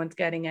 because no one's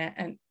getting it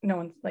and no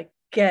one's like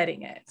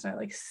getting it. It's not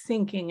like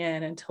sinking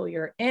in until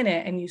you're in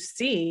it and you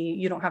see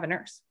you don't have a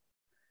nurse.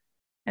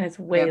 And it's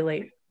way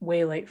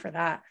late for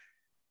that.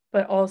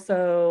 But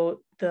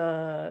also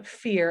the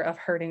fear of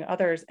hurting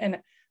others. And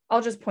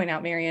I'll just point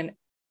out, Marian,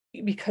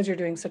 because you're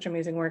doing such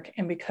amazing work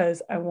and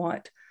because I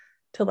want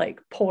to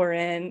like pour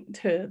in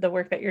to the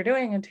work that you're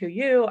doing and to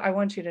you, I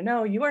want you to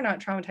know you are not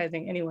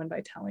traumatizing anyone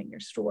by telling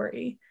your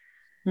story.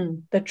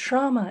 The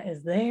trauma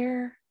is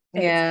there.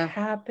 It's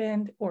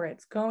happened, or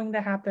it's going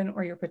to happen,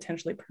 or you're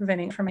potentially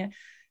preventing from it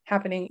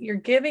happening. You're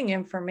giving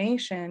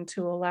information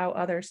to allow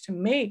others to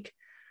make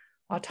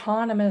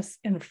autonomous,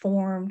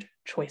 informed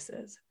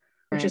choices,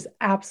 which is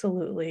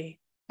absolutely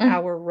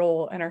our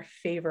role and our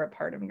favorite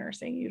part of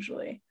nursing.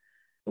 Usually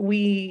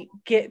we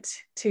get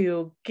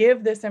to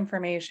give this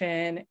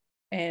information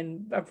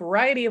in a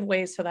variety of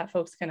ways so that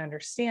folks can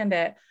understand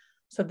it,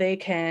 so they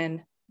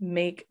can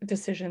make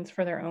decisions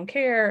for their own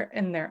care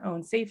and their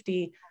own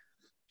safety.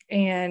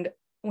 And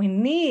we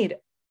need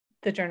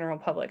the general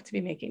public to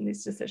be making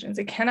these decisions.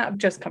 It cannot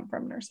just come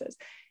from nurses.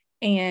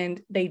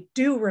 And they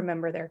do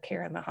remember their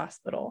care in the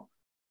hospital.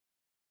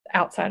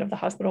 outside of the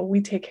hospital,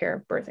 we take care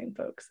of birthing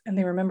folks, and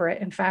they remember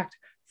it, in fact,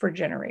 for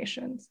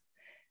generations.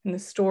 And the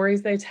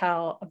stories they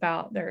tell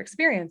about their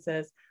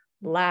experiences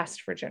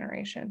last for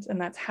generations. And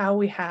that's how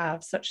we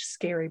have such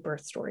scary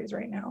birth stories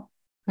right now,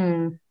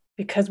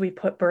 because we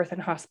put birth in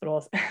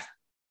hospitals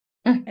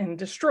and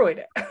destroyed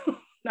it.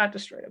 Not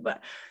destroyed it,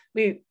 but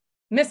we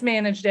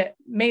mismanaged it,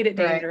 made it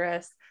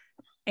dangerous.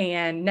 Right.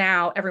 And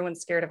now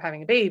everyone's scared of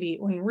having a baby,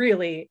 when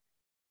really,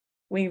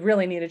 we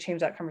really need to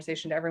change that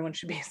conversation to everyone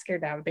should be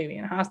scared to have a baby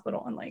in a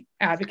hospital, and like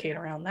advocate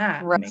around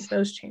that and make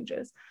those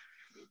changes.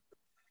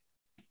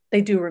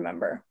 They do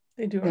remember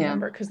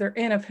because they're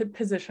in a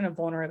position of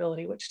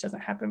vulnerability, which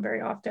doesn't happen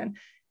very often.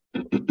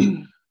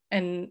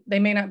 And they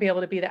may not be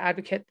able to be the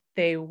advocate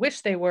they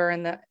wish they were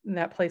in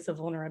that place of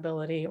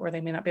vulnerability, or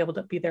they may not be able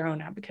to be their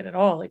own advocate at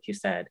all, like you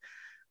said,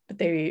 but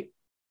they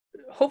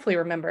hopefully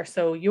remember.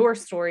 So your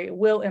story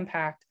will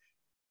impact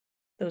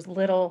those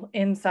little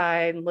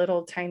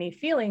tiny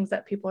feelings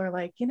that people are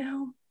like, it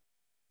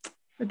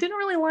didn't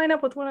really line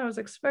up with what I was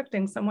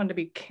expecting someone to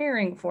be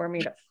caring for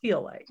me to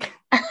feel like.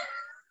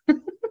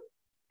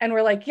 And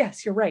we're like,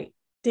 yes, you're right.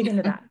 Dig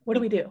into that. What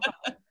do we do?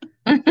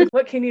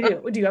 What can you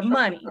do? Do you have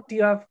money? Do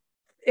you have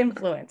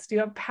influence? Do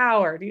you have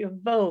power? Do you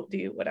vote? Do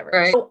you whatever?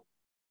 Right. So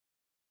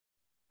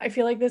I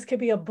feel like this could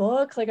be a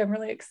book. Like, I'm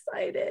really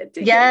excited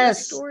to hear your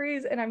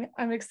stories, and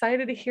I'm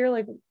excited to hear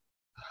like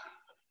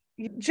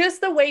just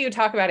the way you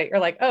talk about it.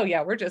 You're like, oh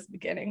yeah, we're just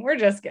beginning. We're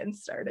just getting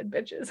started,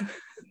 bitches.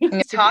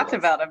 We talked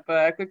about a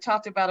book. We've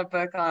talked about a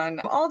book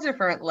on all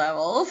different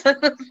levels. So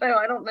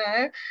I don't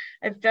know.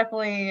 It's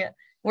definitely.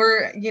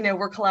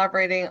 We're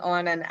collaborating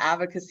on an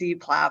advocacy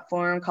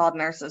platform called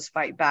Nurses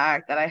Fight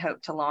Back that I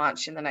hope to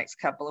launch in the next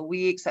couple of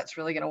weeks. That's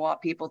really going to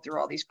walk people through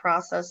all these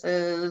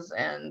processes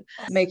and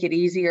make it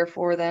easier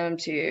for them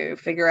to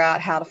figure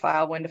out how to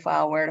file, when to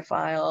file, where to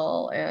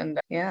file. And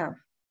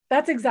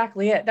that's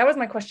exactly it. That was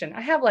my question.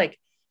 I have like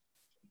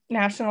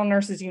National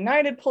Nurses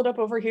United pulled up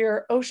over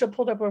here, OSHA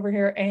pulled up over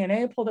here,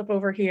 ANA pulled up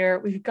over here.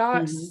 We've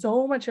got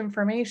so much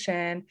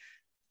information,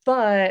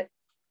 but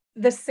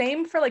the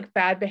same for like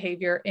bad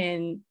behavior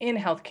in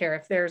healthcare.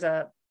 If there's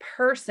a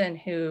person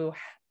who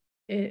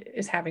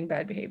is having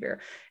bad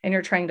behavior and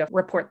you're trying to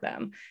report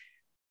them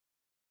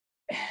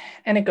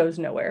and it goes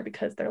nowhere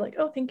because they're like,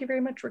 oh, thank you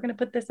very much, we're going to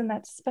put this in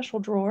that special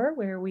drawer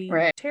where we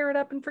tear it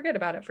up and forget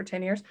about it for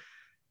 10 years.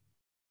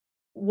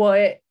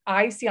 What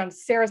I see on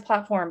Sarah's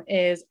platform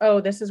is,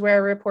 oh, this is where I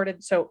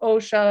reported. So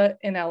OSHA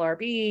and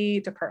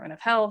LRB, Department of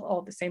Health, all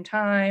at the same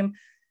time.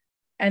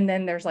 And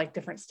then there's like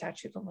different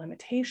statute of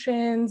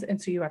limitations.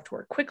 And so you have to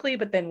work quickly,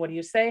 but then what do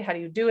you say? How do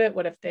you do it?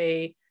 What if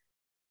they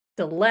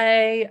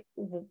delay?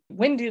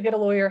 When do you get a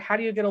lawyer? How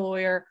do you get a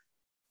lawyer?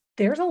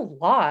 There's a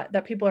lot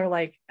that people are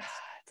like,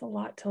 it's a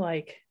lot to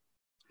like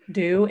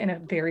do in a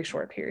very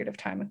short period of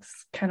time.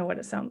 It's kind of what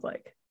it sounds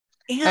like.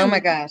 And oh my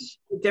gosh.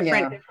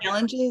 Different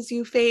challenges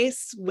you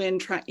face when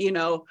trying,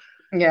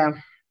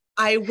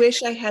 I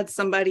wish I had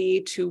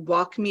somebody to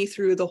walk me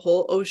through the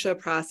whole OSHA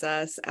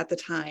process at the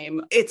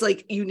time. It's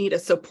like you need a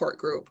support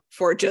group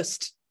for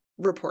just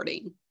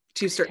reporting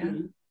to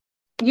certain.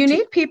 You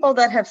need people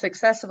that have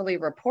successfully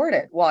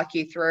reported, walk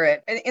you through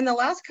it. And in the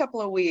last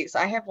couple of weeks,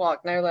 I have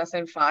walked no less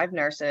than 5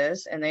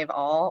 nurses, and they've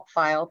all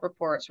filed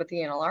reports with the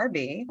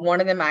NLRB. One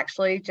of them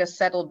actually just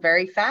settled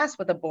very fast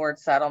with a board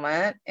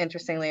settlement,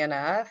 interestingly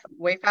enough,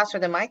 way faster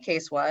than my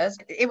case was.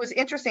 It was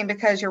interesting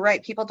because you're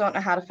right, people don't know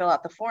how to fill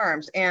out the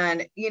forms.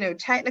 And,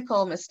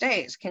 technical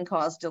mistakes can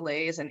cause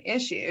delays and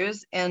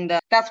issues. And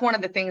that's one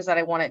of the things that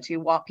I wanted to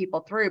walk people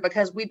through,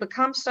 because we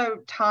become so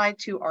tied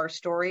to our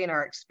story and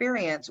our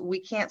experience, we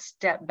can't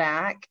step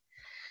back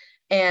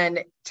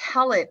and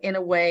tell it in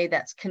a way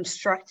that's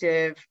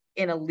constructive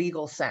in a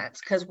legal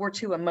sense, because we're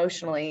too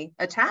emotionally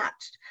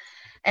attached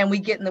and we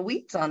get in the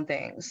weeds on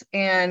things.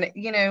 And,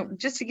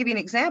 just to give you an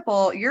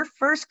example, your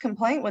first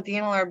complaint with the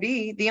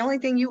NLRB, the only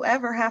thing you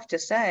ever have to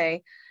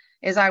say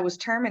is I was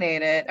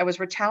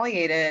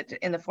retaliated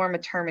in the form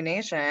of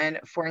termination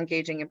for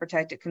engaging in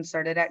protected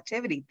concerted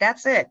activity.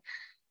 That's it.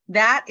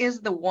 That is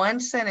the one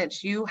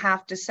sentence you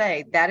have to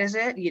say. That is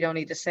it. You don't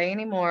need to say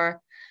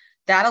anymore.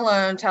 That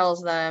alone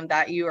tells them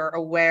that you are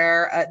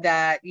aware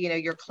that,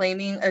 you're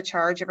claiming a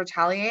charge of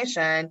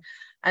retaliation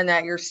and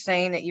that you're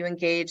saying that you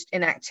engaged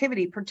in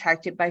activity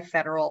protected by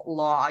federal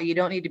law. You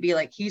don't need to be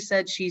like, he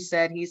said, she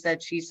said, he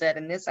said, she said,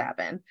 and this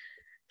happened.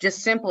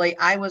 Just simply,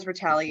 I was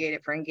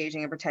retaliated for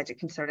engaging in protected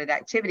concerted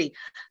activity.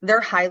 Their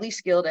highly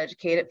skilled,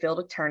 educated field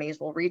attorneys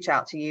will reach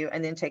out to you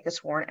and then take a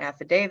sworn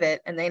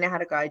affidavit, and they know how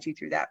to guide you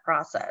through that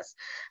process.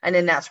 And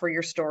then that's where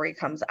your story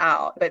comes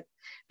out. But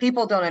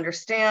people don't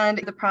understand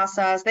the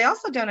process. They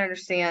also don't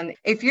understand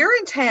if your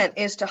intent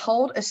is to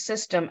hold a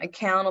system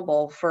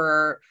accountable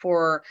for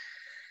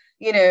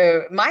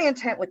my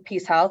intent with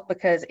Peace Health,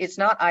 because it's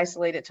not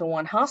isolated to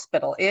one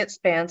hospital, it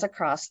spans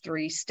across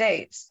 3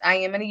 states. I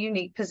am in a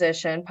unique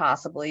position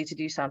possibly to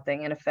do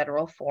something in a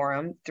federal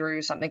forum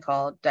through something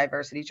called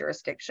diversity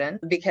jurisdiction,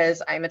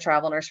 because I'm a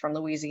travel nurse from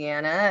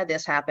Louisiana.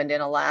 This happened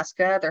in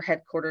Alaska. They're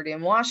headquartered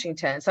in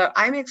Washington. So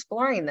I'm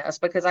exploring this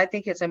because I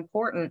think it's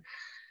important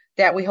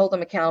that we hold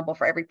them accountable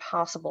for every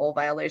possible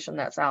violation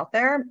that's out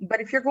there.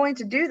 But if you're going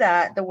to do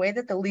that, the way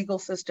that the legal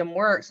system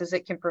works is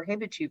it can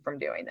prohibit you from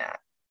doing that.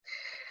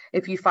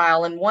 If you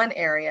file in one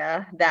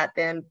area, that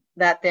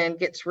then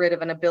gets rid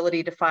of an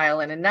ability to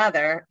file in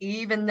another,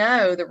 even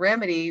though the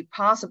remedy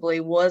possibly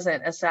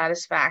wasn't a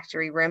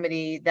satisfactory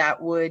remedy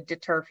that would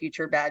deter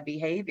future bad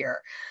behavior.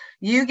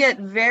 You get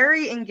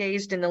very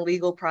engaged in the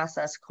legal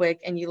process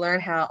quick, and you learn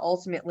how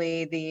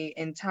ultimately the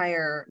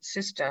entire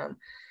system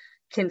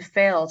can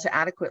fail to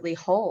adequately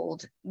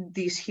hold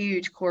these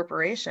huge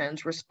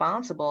corporations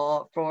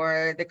responsible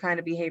for the kind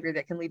of behavior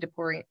that can lead to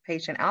poor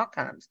patient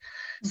outcomes.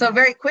 So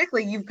very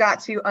quickly, you've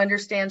got to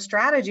understand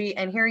strategy.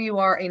 And here you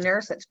are, a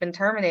nurse that's been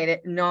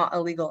terminated, not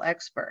a legal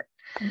expert.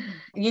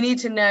 You need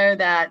to know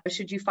that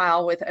should you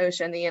file with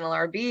OSHA and the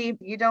NLRB,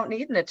 you don't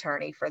need an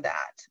attorney for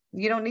that.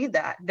 You don't need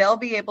that. They'll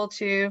be able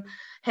to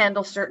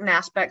handle certain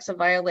aspects of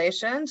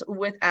violations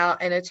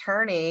without an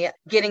attorney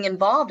getting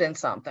involved in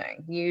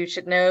something. You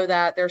should know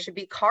that there should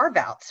be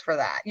carve-outs for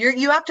that.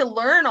 You have to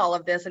learn all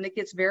of this, and it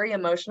gets very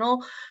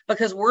emotional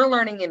because we're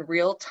learning in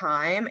real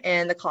time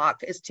and the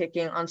clock is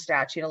ticking on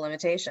statute of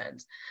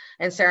limitations.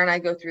 And Sarah and I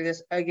go through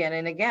this again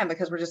and again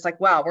because we're just like,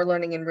 wow, we're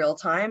learning in real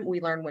time.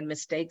 We learn when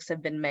mistakes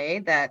have been made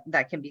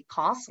that can be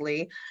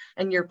costly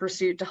in your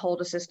pursuit to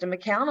hold a system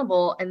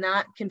accountable, and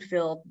that can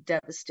feel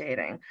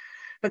devastating.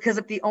 Because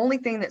if the only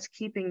thing that's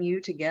keeping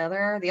you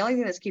together, the only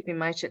thing that's keeping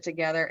my shit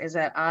together is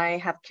that I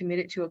have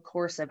committed to a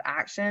course of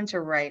action to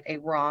right a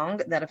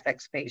wrong that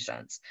affects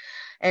patients.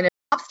 And if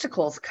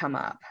obstacles come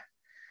up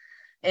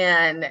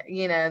and,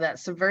 that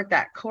subvert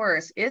that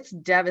course, it's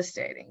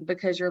devastating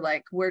because you're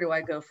like, where do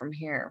I go from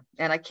here?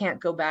 And I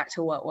can't go back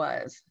to what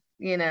was,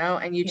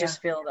 and you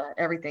just feel that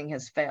everything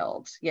has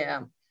failed.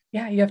 Yeah.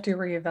 Yeah. You have to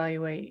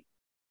reevaluate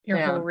your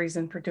whole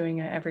reason for doing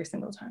it every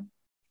single time.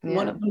 Yeah.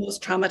 One of the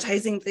most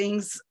traumatizing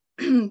things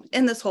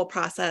in this whole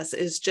process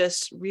is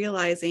just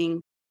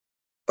realizing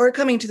or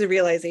coming to the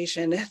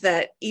realization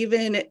that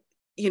even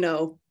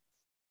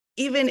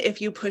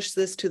if you push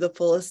this to the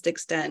fullest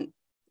extent,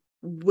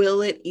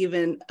 will it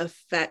even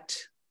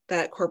affect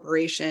that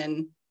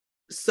corporation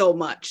so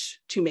much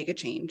to make a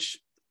change?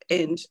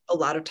 And a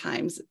lot of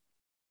times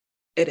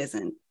it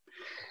isn't.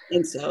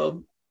 And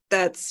so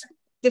that's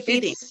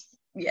defeating.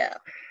 Yeah.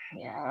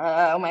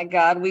 Oh my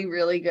God. We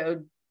really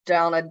go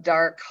down a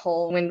dark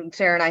hole when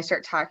Sarah and I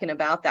start talking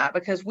about that,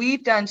 because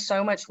we've done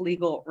so much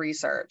legal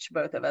research.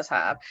 Both of us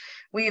have.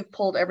 We've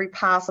pulled every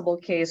possible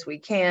case we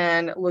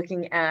can,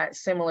 looking at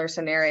similar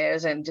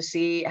scenarios and to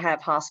see have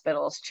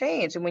hospitals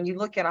change. And when you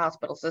look at a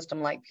hospital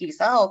system like Peace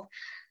Health,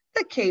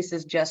 the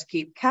cases just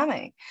keep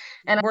coming.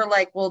 And we're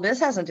like, well, this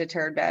hasn't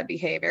deterred bad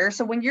behavior.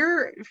 So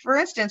for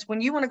instance,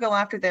 when you want to go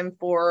after them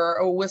for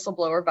a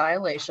whistleblower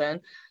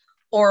violation,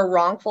 or a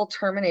wrongful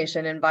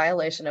termination in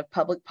violation of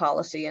public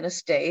policy in a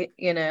state,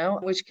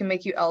 which can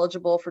make you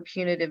eligible for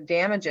punitive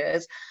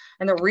damages.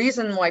 And the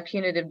reason why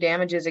punitive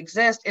damages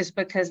exist is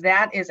because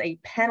that is a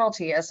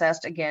penalty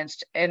assessed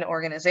against an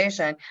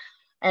organization.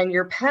 And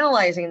you're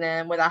penalizing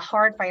them with a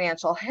hard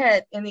financial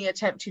hit in the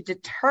attempt to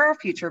deter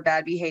future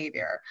bad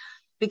behavior.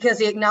 Because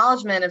the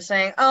acknowledgement of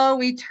saying, oh,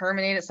 we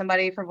terminated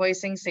somebody for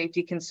voicing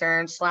safety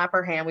concerns, slap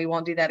our hand, we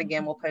won't do that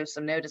again, we'll post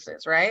some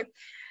notices, right?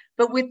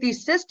 But with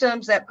these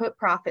systems that put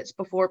profits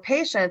before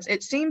patients,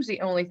 it seems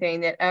the only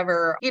thing that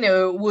ever,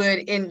 would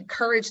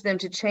encourage them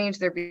to change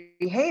their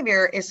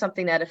behavior is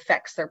something that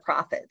affects their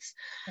profits.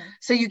 Okay.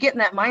 So you get in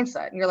that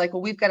mindset and you're like,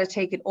 well, we've got to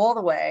take it all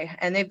the way,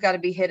 and they've got to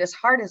be hit as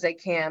hard as they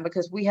can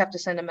because we have to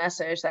send a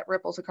message that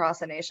ripples across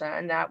the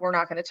nation that we're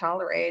not going to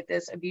tolerate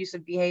this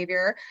abusive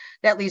behavior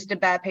that leads to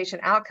bad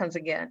patient outcomes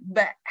again.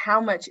 But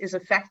how much is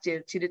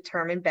effective to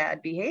determine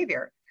bad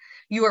behavior?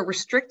 You are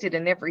restricted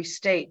in every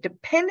state,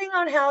 depending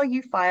on how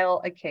you file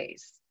a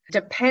case,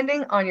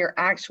 depending on your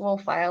actual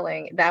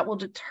filing, that will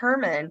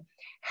determine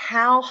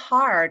how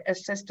hard a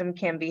system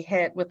can be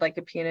hit with like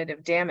a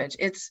punitive damage.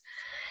 It's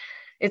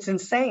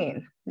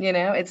insane.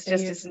 It's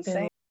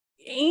insane.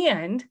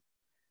 And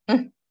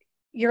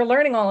you're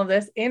learning all of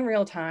this in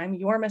real time.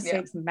 Your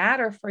mistakes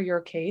matter for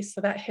your case.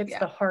 So that hits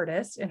the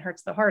hardest and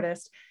hurts the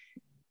hardest.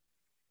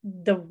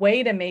 The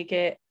way to make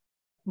it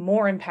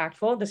more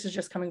impactful, this is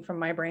just coming from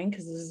my brain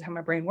because this is how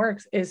my brain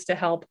works, is to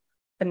help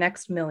the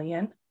next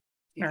million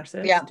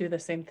nurses do the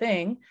same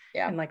thing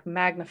and like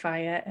magnify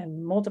it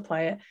and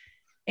multiply it.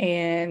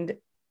 And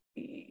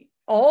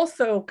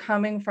also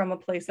coming from a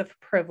place of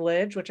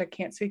privilege, which I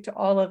can't speak to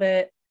all of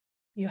it.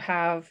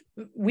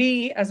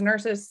 We as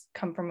nurses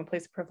come from a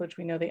place of privilege.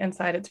 We know the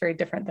inside. It's very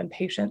different than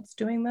patients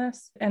doing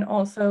this. And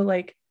also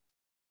like,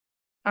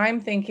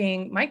 I'm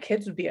thinking my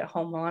kids would be at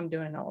home while I'm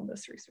doing all of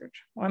this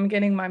research. While I'm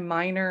getting my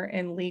minor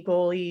in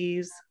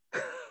legalese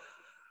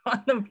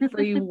on the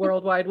free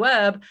World Wide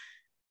Web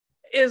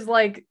is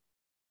like,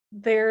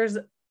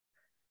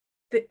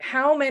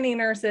 how many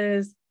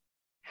nurses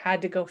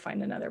had to go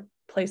find another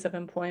place of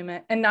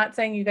employment? And not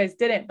saying you guys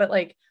didn't, but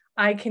like,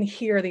 I can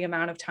hear the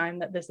amount of time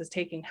that this is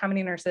taking. How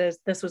many nurses,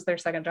 this was their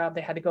second job. They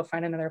had to go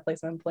find another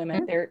place of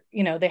employment.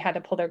 They had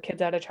to pull their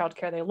kids out of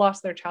childcare. They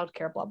lost their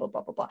childcare, blah, blah,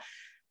 blah, blah, blah.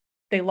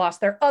 they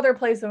lost their other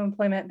place of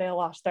employment. They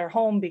lost their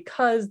home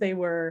because they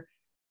were,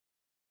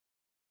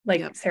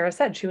 like Sarah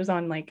said, she was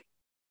on like,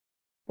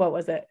 what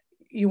was it?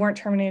 You weren't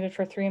terminated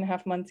for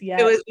 3.5 months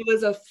yet. It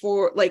was a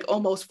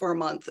almost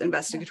 4-month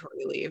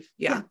investigatory leave.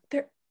 Yeah.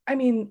 I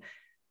mean,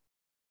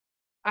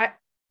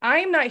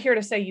 I'm not here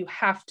to say you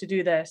have to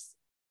do this.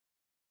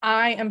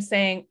 I am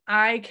saying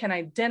I can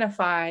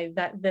identify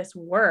that this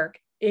work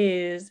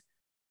is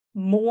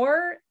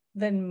more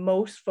than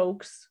most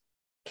folks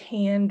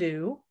can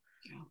do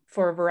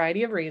for a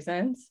variety of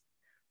reasons,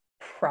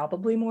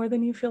 probably more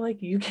than you feel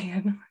like you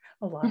can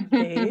a lot of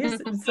days.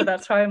 So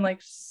that's why I'm like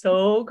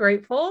so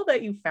grateful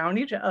that you found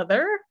each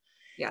other.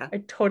 Yeah. I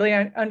totally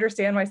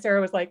understand why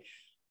Sarah was like,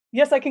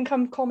 yes, I can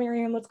come call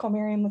Marion. Let's call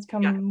Marion. Let's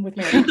come with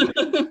Marion.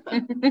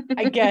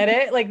 I get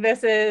it. Like,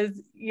 this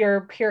is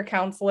your peer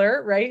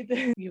counselor, right?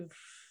 You've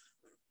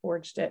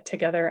forged it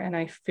together. And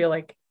I feel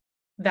like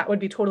that would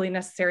be totally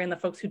necessary. And the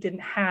folks who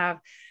didn't have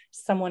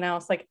someone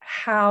else, like,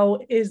 how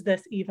is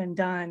this even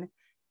done?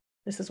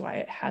 This is why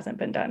it hasn't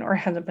been done, or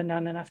hasn't been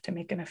done enough to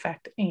make an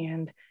effect.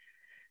 And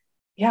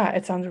yeah,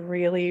 it sounds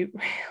really,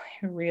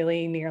 really,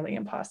 really nearly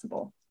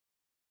impossible.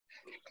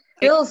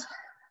 Feels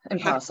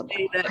impossible.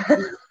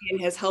 That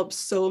has helped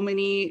so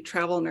many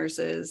travel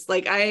nurses.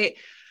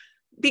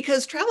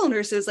 Because travel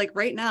nurses, like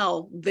right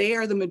now, they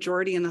are the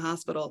majority in the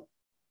hospital.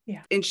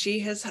 Yeah. And she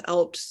has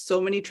helped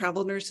so many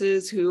travel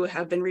nurses who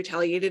have been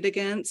retaliated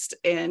against.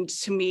 And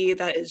to me,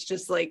 that is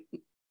just like,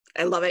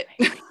 I love it.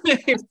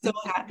 I'm so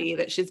happy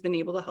that she's been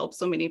able to help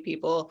so many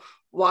people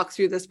walk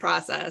through this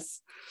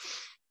process.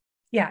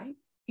 Yeah.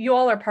 You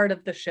all are part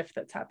of the shift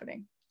that's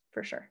happening,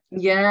 for sure.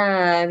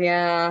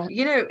 Yeah.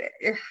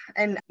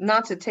 And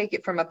not to take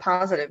it from a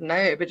positive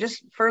note, but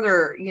just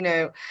further,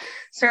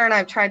 Sarah and I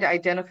have tried to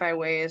identify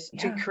ways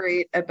to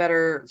create a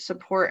better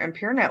support and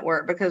peer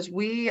network, because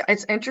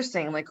it's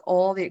interesting, like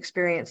all the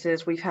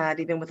experiences we've had,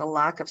 even with a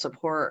lack of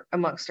support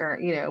amongst our,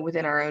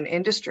 within our own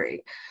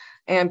industry.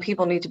 And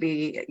people need to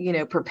be,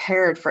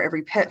 prepared for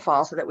every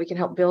pitfall so that we can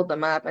help build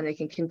them up and they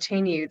can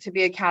continue to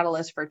be a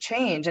catalyst for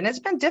change. And it's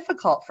been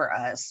difficult for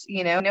us.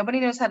 Nobody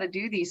knows how to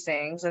do these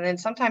things. And then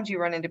sometimes you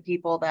run into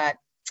people that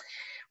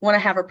want to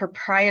have a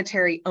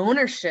proprietary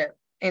ownership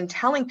in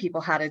telling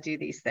people how to do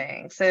these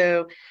things.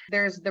 So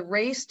there's the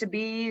race to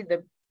be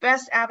the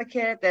best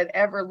advocate that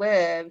ever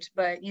lived,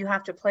 but you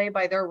have to play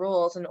by their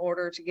rules in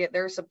order to get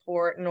their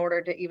support, in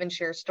order to even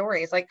share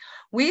stories. Like,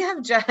 we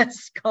have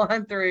just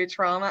gone through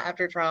trauma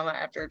after trauma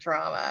after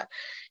trauma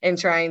in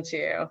trying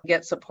to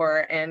get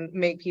support and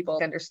make people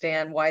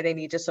understand why they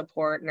need to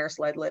support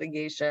nurse-led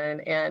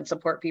litigation and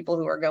support people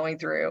who are going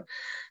through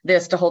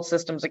this, to hold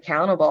systems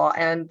accountable.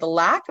 And the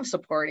lack of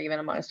support, even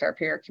amongst our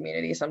peer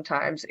community,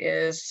 sometimes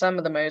is some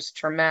of the most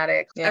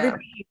traumatic.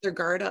 Everybody needs their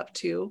guard up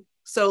too.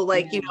 So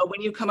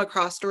when you come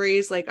across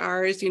stories like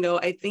ours,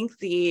 I think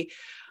the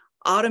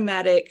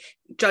automatic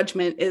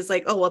judgment is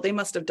like, oh, well, they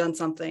must have done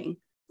something,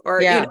 or,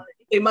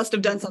 they must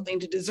have done something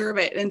to deserve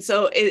it. And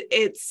so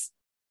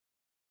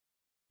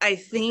I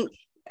think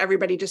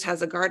everybody just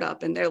has a guard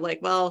up and they're like,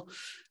 well,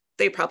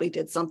 they probably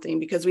did something,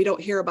 because we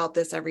don't hear about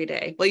this every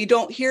day. Well, you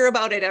don't hear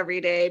about it every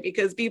day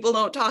because people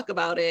don't talk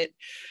about it.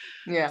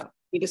 Yeah.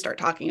 You need to start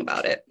talking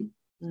about it.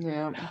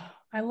 Yeah.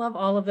 I love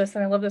all of this,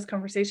 and I love this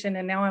conversation.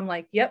 And now I'm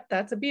like, yep,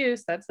 that's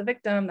abuse. That's the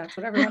victim. That's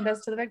what everyone does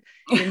to the victim.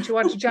 Didn't you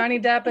watch Johnny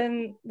Depp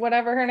and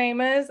whatever her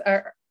name is?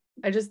 Or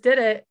I just did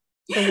it.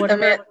 The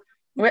whatever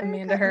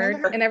Amanda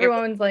Heard. And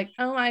everyone's like,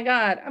 oh my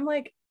God. I'm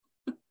like,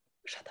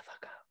 shut the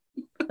fuck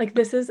up. Like,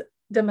 this is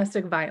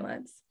domestic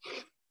violence.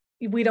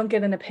 We don't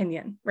get an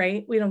opinion,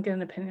 right? We don't get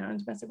an opinion on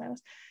domestic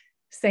violence.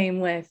 Same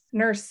with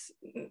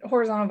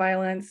horizontal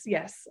violence.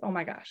 Yes. Oh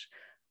my gosh.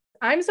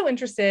 I'm so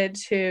interested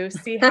to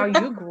see how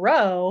you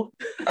grow,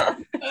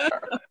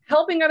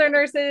 helping other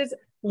nurses,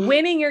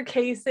 winning your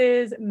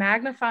cases,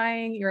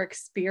 magnifying your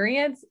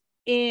experience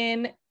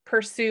in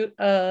pursuit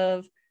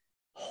of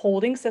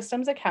holding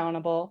systems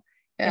accountable,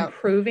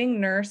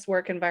 improving nurse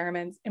work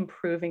environments,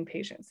 improving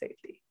patient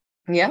safety.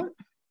 Yeah.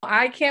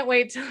 I can't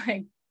wait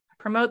to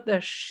promote the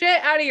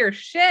shit out of your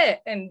shit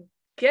and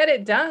get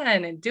it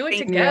done and do it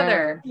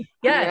together.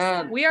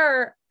 Yes, we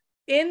are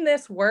in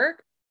this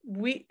work.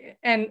 He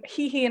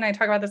and I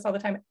talk about this all the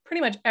time.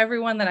 Pretty much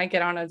everyone that I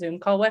get on a Zoom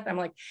call with, I'm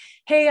like,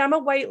 hey, I'm a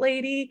white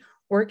lady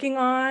working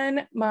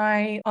on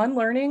my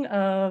unlearning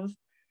of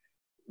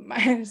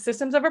my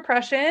systems of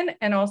oppression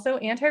and also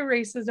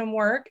anti-racism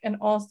work, and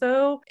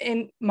also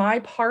in my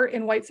part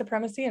in white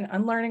supremacy and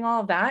unlearning all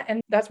of that.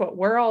 And that's what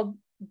we're all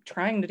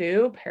trying to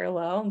do,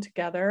 parallel and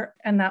together.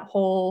 And that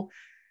whole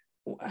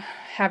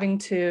having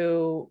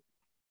to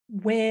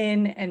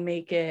win and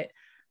make it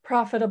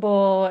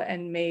profitable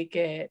and make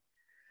it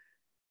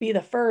be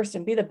the first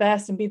and be the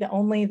best and be the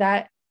only,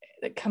 that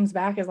comes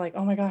back as like,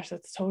 oh my gosh,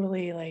 that's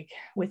totally like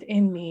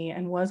within me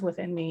and was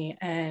within me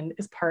and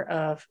is part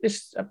of, it's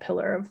just a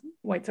pillar of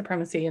white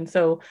supremacy. And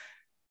so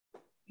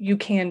you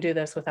can do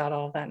this without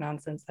all of that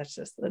nonsense. That's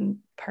just the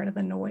part of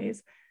the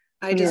noise.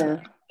 I just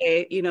want to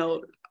say,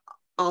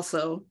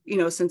 also,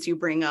 since you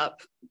bring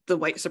up the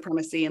white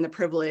supremacy and the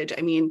privilege,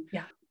 I mean,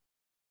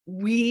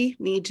 we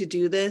need to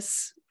do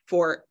this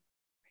for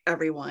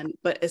everyone,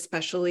 but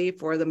especially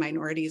for the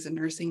minorities in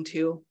nursing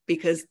too,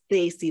 because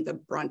they see the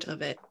brunt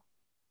of it.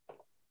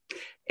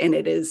 And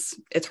it's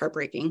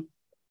heartbreaking.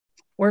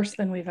 Worse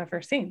than we've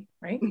ever seen,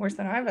 right? Worse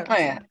than I've ever Oh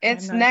seen. yeah,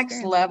 it's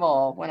next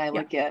level when I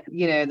look at,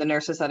 the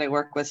nurses that I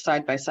work with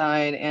side by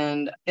side,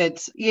 and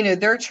it's,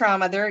 their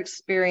trauma, their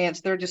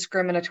experience, their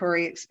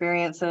discriminatory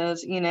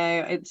experiences,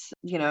 it's,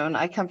 and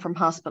I come from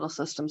hospital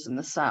systems in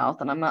the South,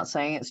 and I'm not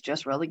saying it's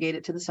just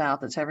relegated to the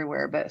South, it's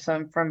everywhere, but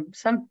from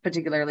some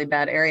particularly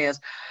bad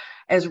areas,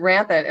 as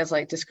rampant as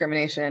like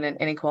discrimination and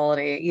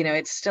inequality,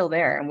 it's still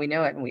there, and we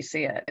know it and we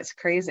see it. It's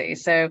crazy.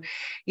 So,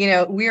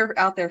 we're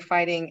out there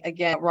fighting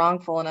against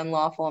wrongful and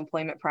unlawful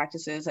employment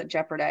practices that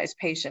jeopardize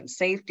patient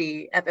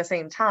safety. At the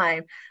same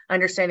time,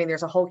 understanding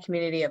there's a whole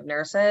community of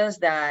nurses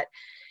that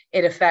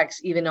it affects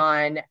even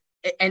on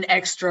an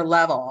extra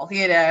level,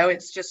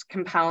 it's just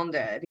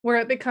compounded. Where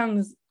it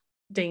becomes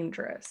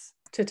dangerous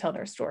to tell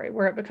their story,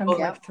 where it becomes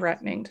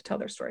life-threatening to tell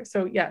their story.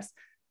 So yes,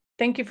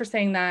 thank you for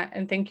saying that.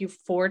 And thank you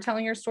for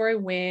telling your story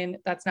when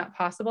that's not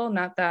possible.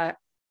 Not that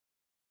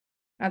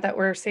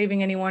we're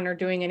saving anyone or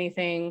doing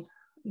anything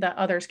that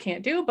others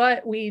can't do,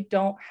 but we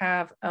don't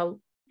have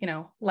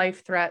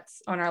life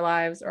threats on our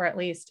lives, or at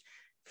least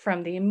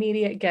from the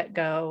immediate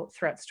get-go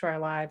threats to our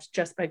lives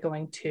just by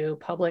going to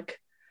public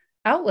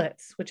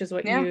outlets, which is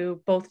what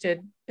you both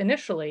did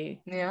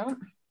initially. Yeah.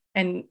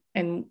 And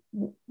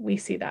we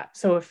see that.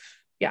 So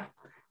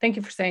thank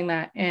you for saying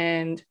that.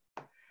 And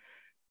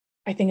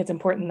I think it's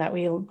important that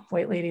we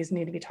white ladies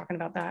need to be talking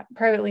about that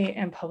privately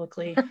and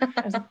publicly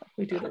as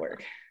we do the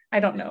work. I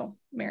don't know,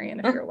 Marion,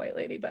 if you're a white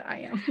lady, but I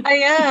am. I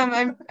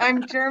am.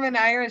 I'm German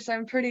Irish.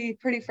 I'm pretty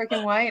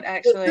freaking white,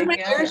 actually.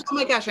 Irish? Oh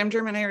my gosh, I'm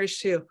German Irish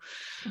too.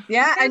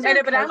 Yeah, I know,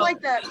 but I'm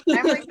like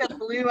the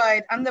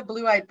blue-eyed. I'm the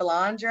blue-eyed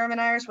blonde German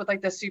Irish with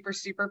like the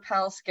super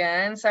pale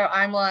skin. So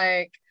I'm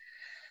like,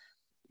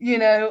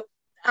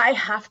 I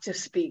have to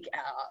speak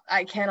out.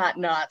 I cannot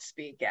not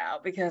speak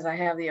out because I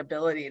have the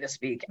ability to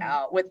speak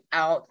out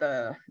without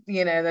the,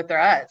 the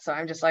threat. So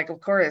I'm just like,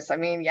 of course. I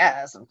mean,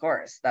 yes, of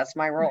course. That's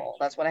my role.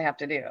 That's what I have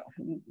to do.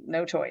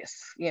 No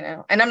choice,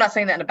 And I'm not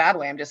saying that in a bad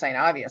way. I'm just saying,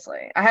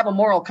 obviously, I have a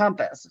moral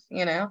compass,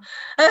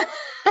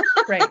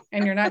 Right.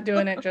 And you're not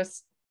doing it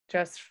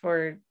just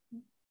for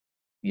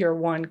your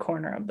one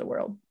corner of the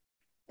world.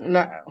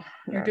 No.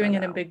 You're doing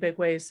it in big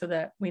ways so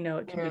that we know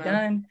it can be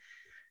done.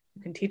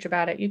 You can teach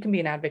about it. You can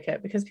be an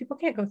advocate because people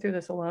can't go through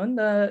this alone.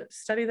 The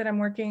study that I'm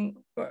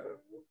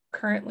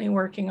currently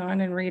working on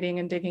and reading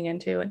and digging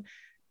into, and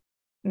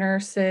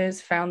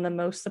nurses found the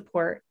most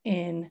support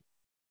in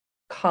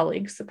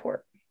colleague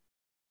support.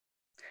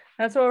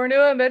 That's what we're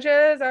doing,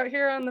 bitches, out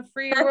here on the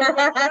free world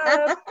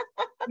web,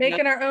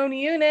 making our own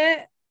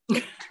unit.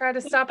 Try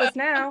to stop us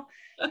now.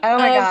 Oh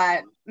my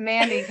God,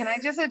 Mandy, can I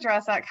just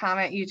address that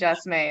comment you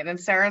just made? And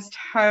Sarah's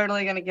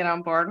totally going to get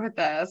on board with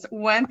this.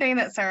 One thing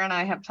that Sarah and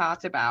I have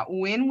talked about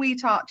when we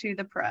talk to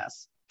the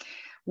press,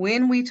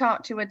 when we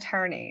talk to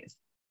attorneys,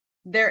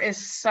 there is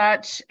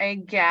such a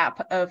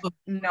gap of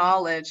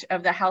knowledge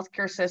of the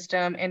healthcare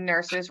system and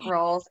nurses'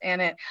 roles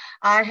in it.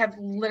 I have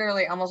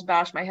literally almost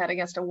bashed my head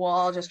against a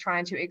wall just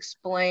trying to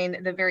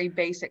explain the very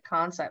basic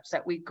concepts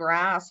that we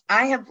grasp.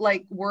 I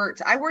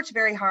worked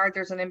very hard.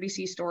 There's an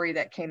NBC story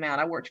that came out.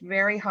 I worked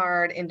very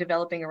hard in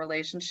developing a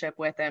relationship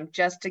with them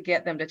just to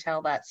get them to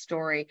tell that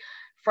story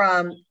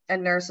from a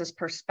nurse's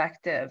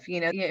perspective.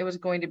 It was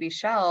going to be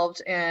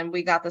shelved, and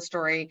we got the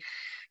story.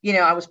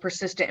 I was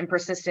persistent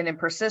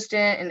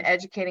and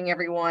educating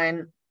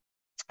everyone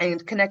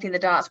and connecting the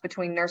dots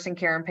between nursing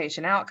care and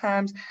patient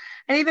outcomes.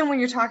 And even when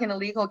you're talking to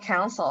legal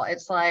counsel,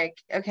 it's like,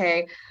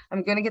 okay,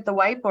 I'm going to get the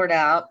whiteboard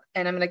out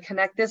and I'm going to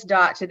connect this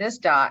dot to this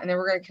dot. And then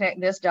we're going to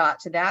connect this dot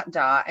to that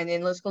dot. And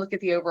then let's go look at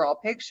the overall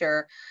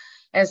picture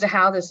as to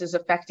how this is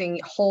affecting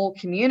whole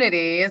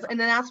communities. And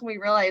then that's when we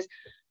realize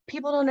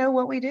people don't know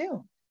what we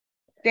do.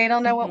 They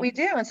don't know what we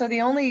do. And so the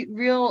only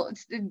real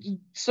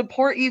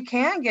support you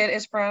can get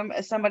is from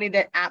somebody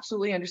that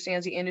absolutely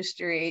understands the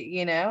industry,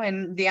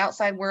 and the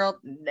outside world,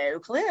 no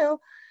clue,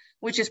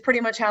 which is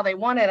pretty much how they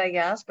want it, I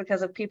guess,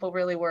 because if people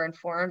really were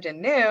informed and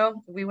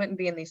knew, we wouldn't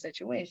be in these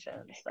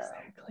situations. So.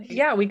 Exactly.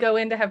 Yeah, we go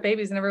in to have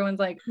babies and everyone's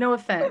like, no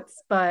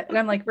offense, and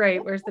I'm like,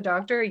 right, where's the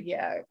doctor?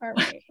 Yeah, all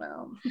right,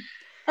 well,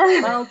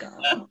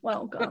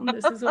 welcome.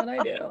 This is what I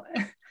do.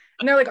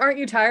 And they're like, aren't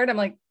you tired? I'm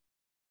like,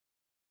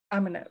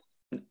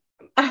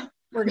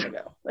 we're gonna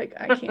go. Like,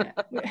 I can't.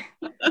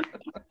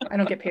 I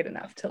don't get paid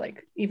enough to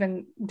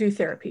even do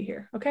therapy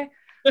here. Okay.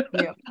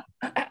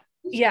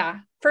 Yeah,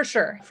 for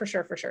sure.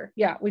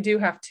 Yeah, we do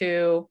have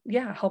to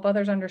help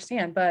others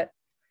understand, but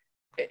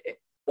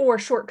or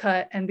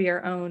shortcut and be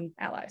our own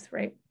allies,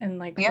 right? And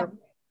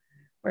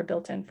we're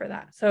built in for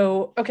that.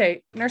 So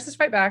okay, Nurses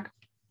Fight Back,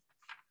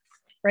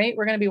 right?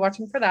 We're going to be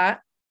watching for that.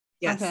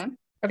 Yes.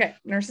 Okay.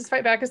 Nurses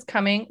Fight Back is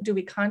coming. Do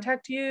we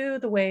contact you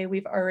the way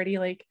we've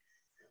already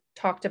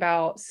talked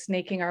about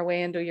snaking our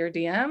way into your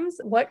DMs?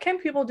 What can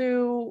people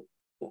do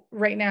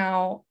right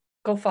now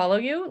go follow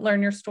you,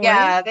 learn your story?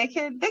 Yeah, they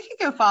could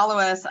go follow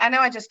us. I know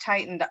I just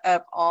tightened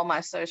up all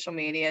my social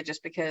media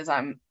just because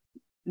I'm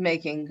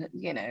making,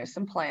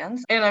 some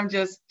plans, and I'm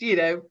just,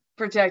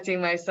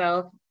 protecting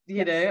myself,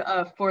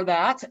 for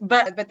that.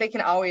 But they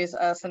can always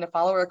send a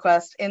follow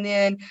request. And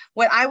then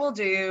what I will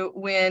do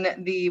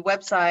when the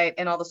website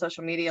and all the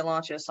social media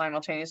launches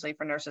simultaneously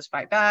for Nurses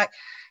Fight Back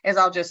is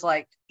I'll just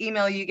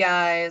email you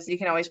guys. You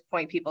can always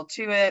point people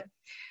to it.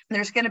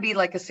 There's going to be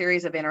a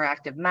series of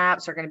interactive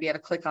maps. They're going to be able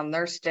to click on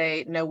their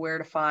state, know where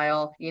to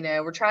file.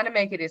 We're trying to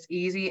make it as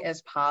easy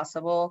as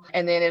possible.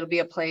 And then it'll be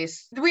a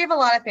place. We have a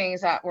lot of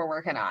things that we're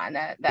working on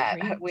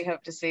that we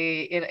hope to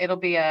see. It'll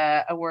be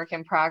a work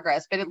in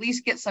progress, but at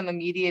least get some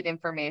immediate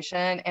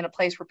information and a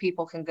place where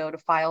people can go to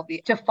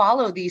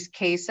follow these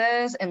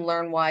cases and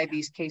learn why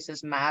these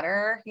cases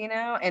matter,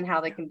 and how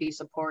they can be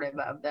supportive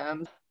of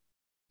them.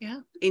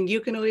 Yeah. And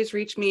you can always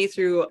reach me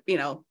through,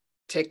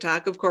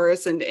 TikTok, of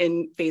course, and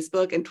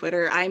Facebook and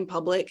Twitter. I'm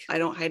public. I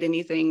don't hide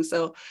anything.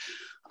 So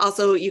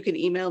also you can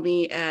email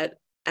me at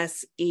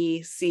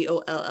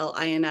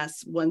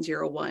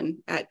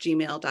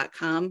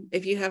secollins101@gmail.com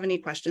if you have any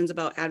questions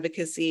about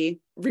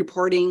advocacy,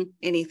 reporting,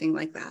 anything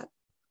like that.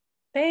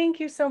 Thank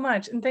you so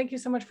much. And thank you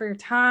so much for your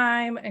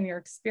time and your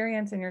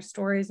experience and your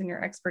stories and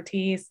your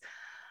expertise.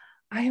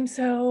 I am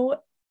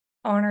so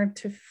honored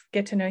to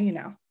get to know you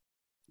now.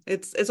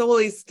 It's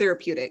always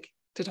therapeutic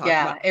to talk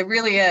about. Yeah, it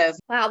really is.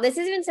 Wow, this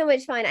has been so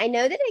much fun. I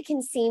know that it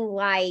can seem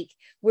like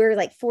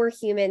we're four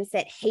humans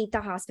that hate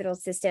the hospital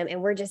system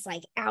and we're just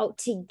out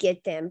to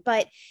get them.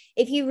 But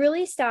if you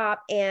really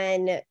stop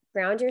and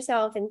ground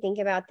yourself and think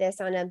about this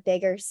on a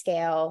bigger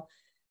scale,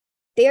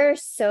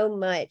 there's so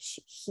much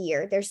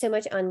here. There's so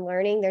much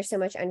unlearning. There's so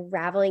much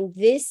unraveling.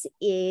 This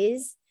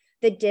is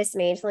the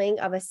dismantling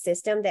of a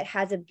system that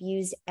has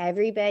abused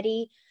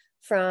everybody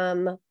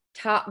from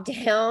top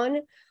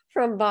down,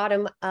 from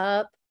bottom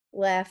up,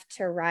 left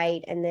to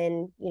right, and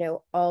then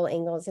all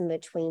angles in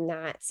between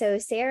that. So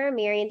Sarah,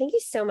 Marion, thank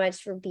you so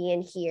much for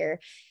being here.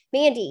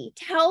 Mandy,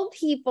 tell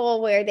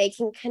people where they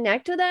can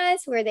connect with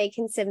us, where they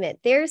can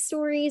submit their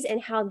stories,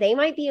 and how they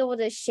might be able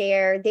to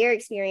share their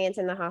experience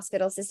in the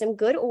hospital system,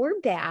 good or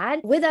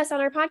bad, with us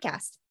on our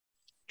podcast.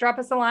 Drop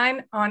us a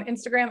line on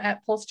Instagram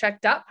at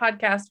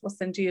pulsecheck.podcast. We'll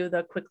send you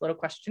the quick little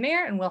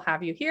questionnaire and we'll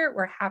have you here.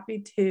 We're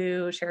happy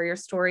to share your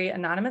story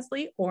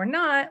anonymously or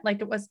not,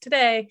 like it was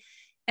today.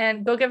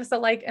 And go give us a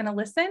like and a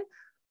listen.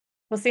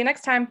 We'll see you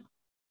next time.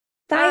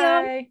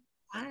 Bye.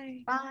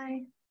 Bye.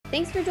 Bye.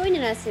 Thanks for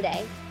joining us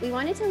today. We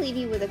wanted to leave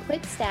you with a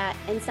quick stat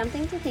and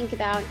something to think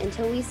about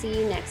until we see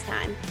you next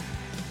time.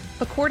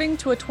 According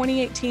to a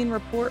 2018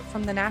 report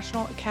from the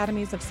National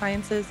Academies of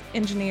Sciences,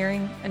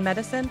 Engineering, and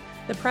Medicine,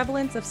 the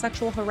prevalence of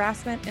sexual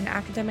harassment in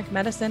academic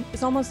medicine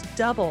is almost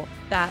double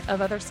that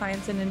of other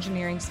science and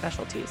engineering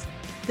specialties.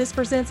 This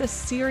presents a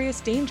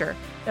serious danger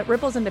that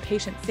ripples into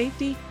patient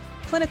safety,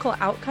 clinical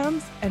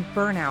outcomes, and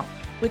burnout,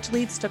 which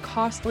leads to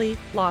costly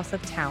loss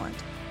of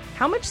talent.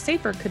 How much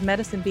safer could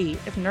medicine be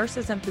if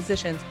nurses and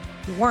physicians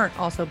weren't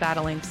also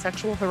battling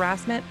sexual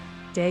harassment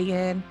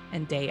day in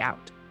and day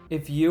out?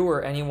 If you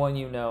or anyone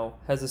you know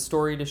has a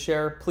story to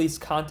share, please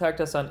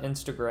contact us on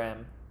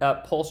Instagram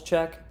at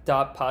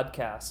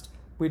pulsecheck.podcast.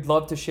 We'd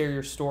love to share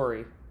your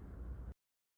story.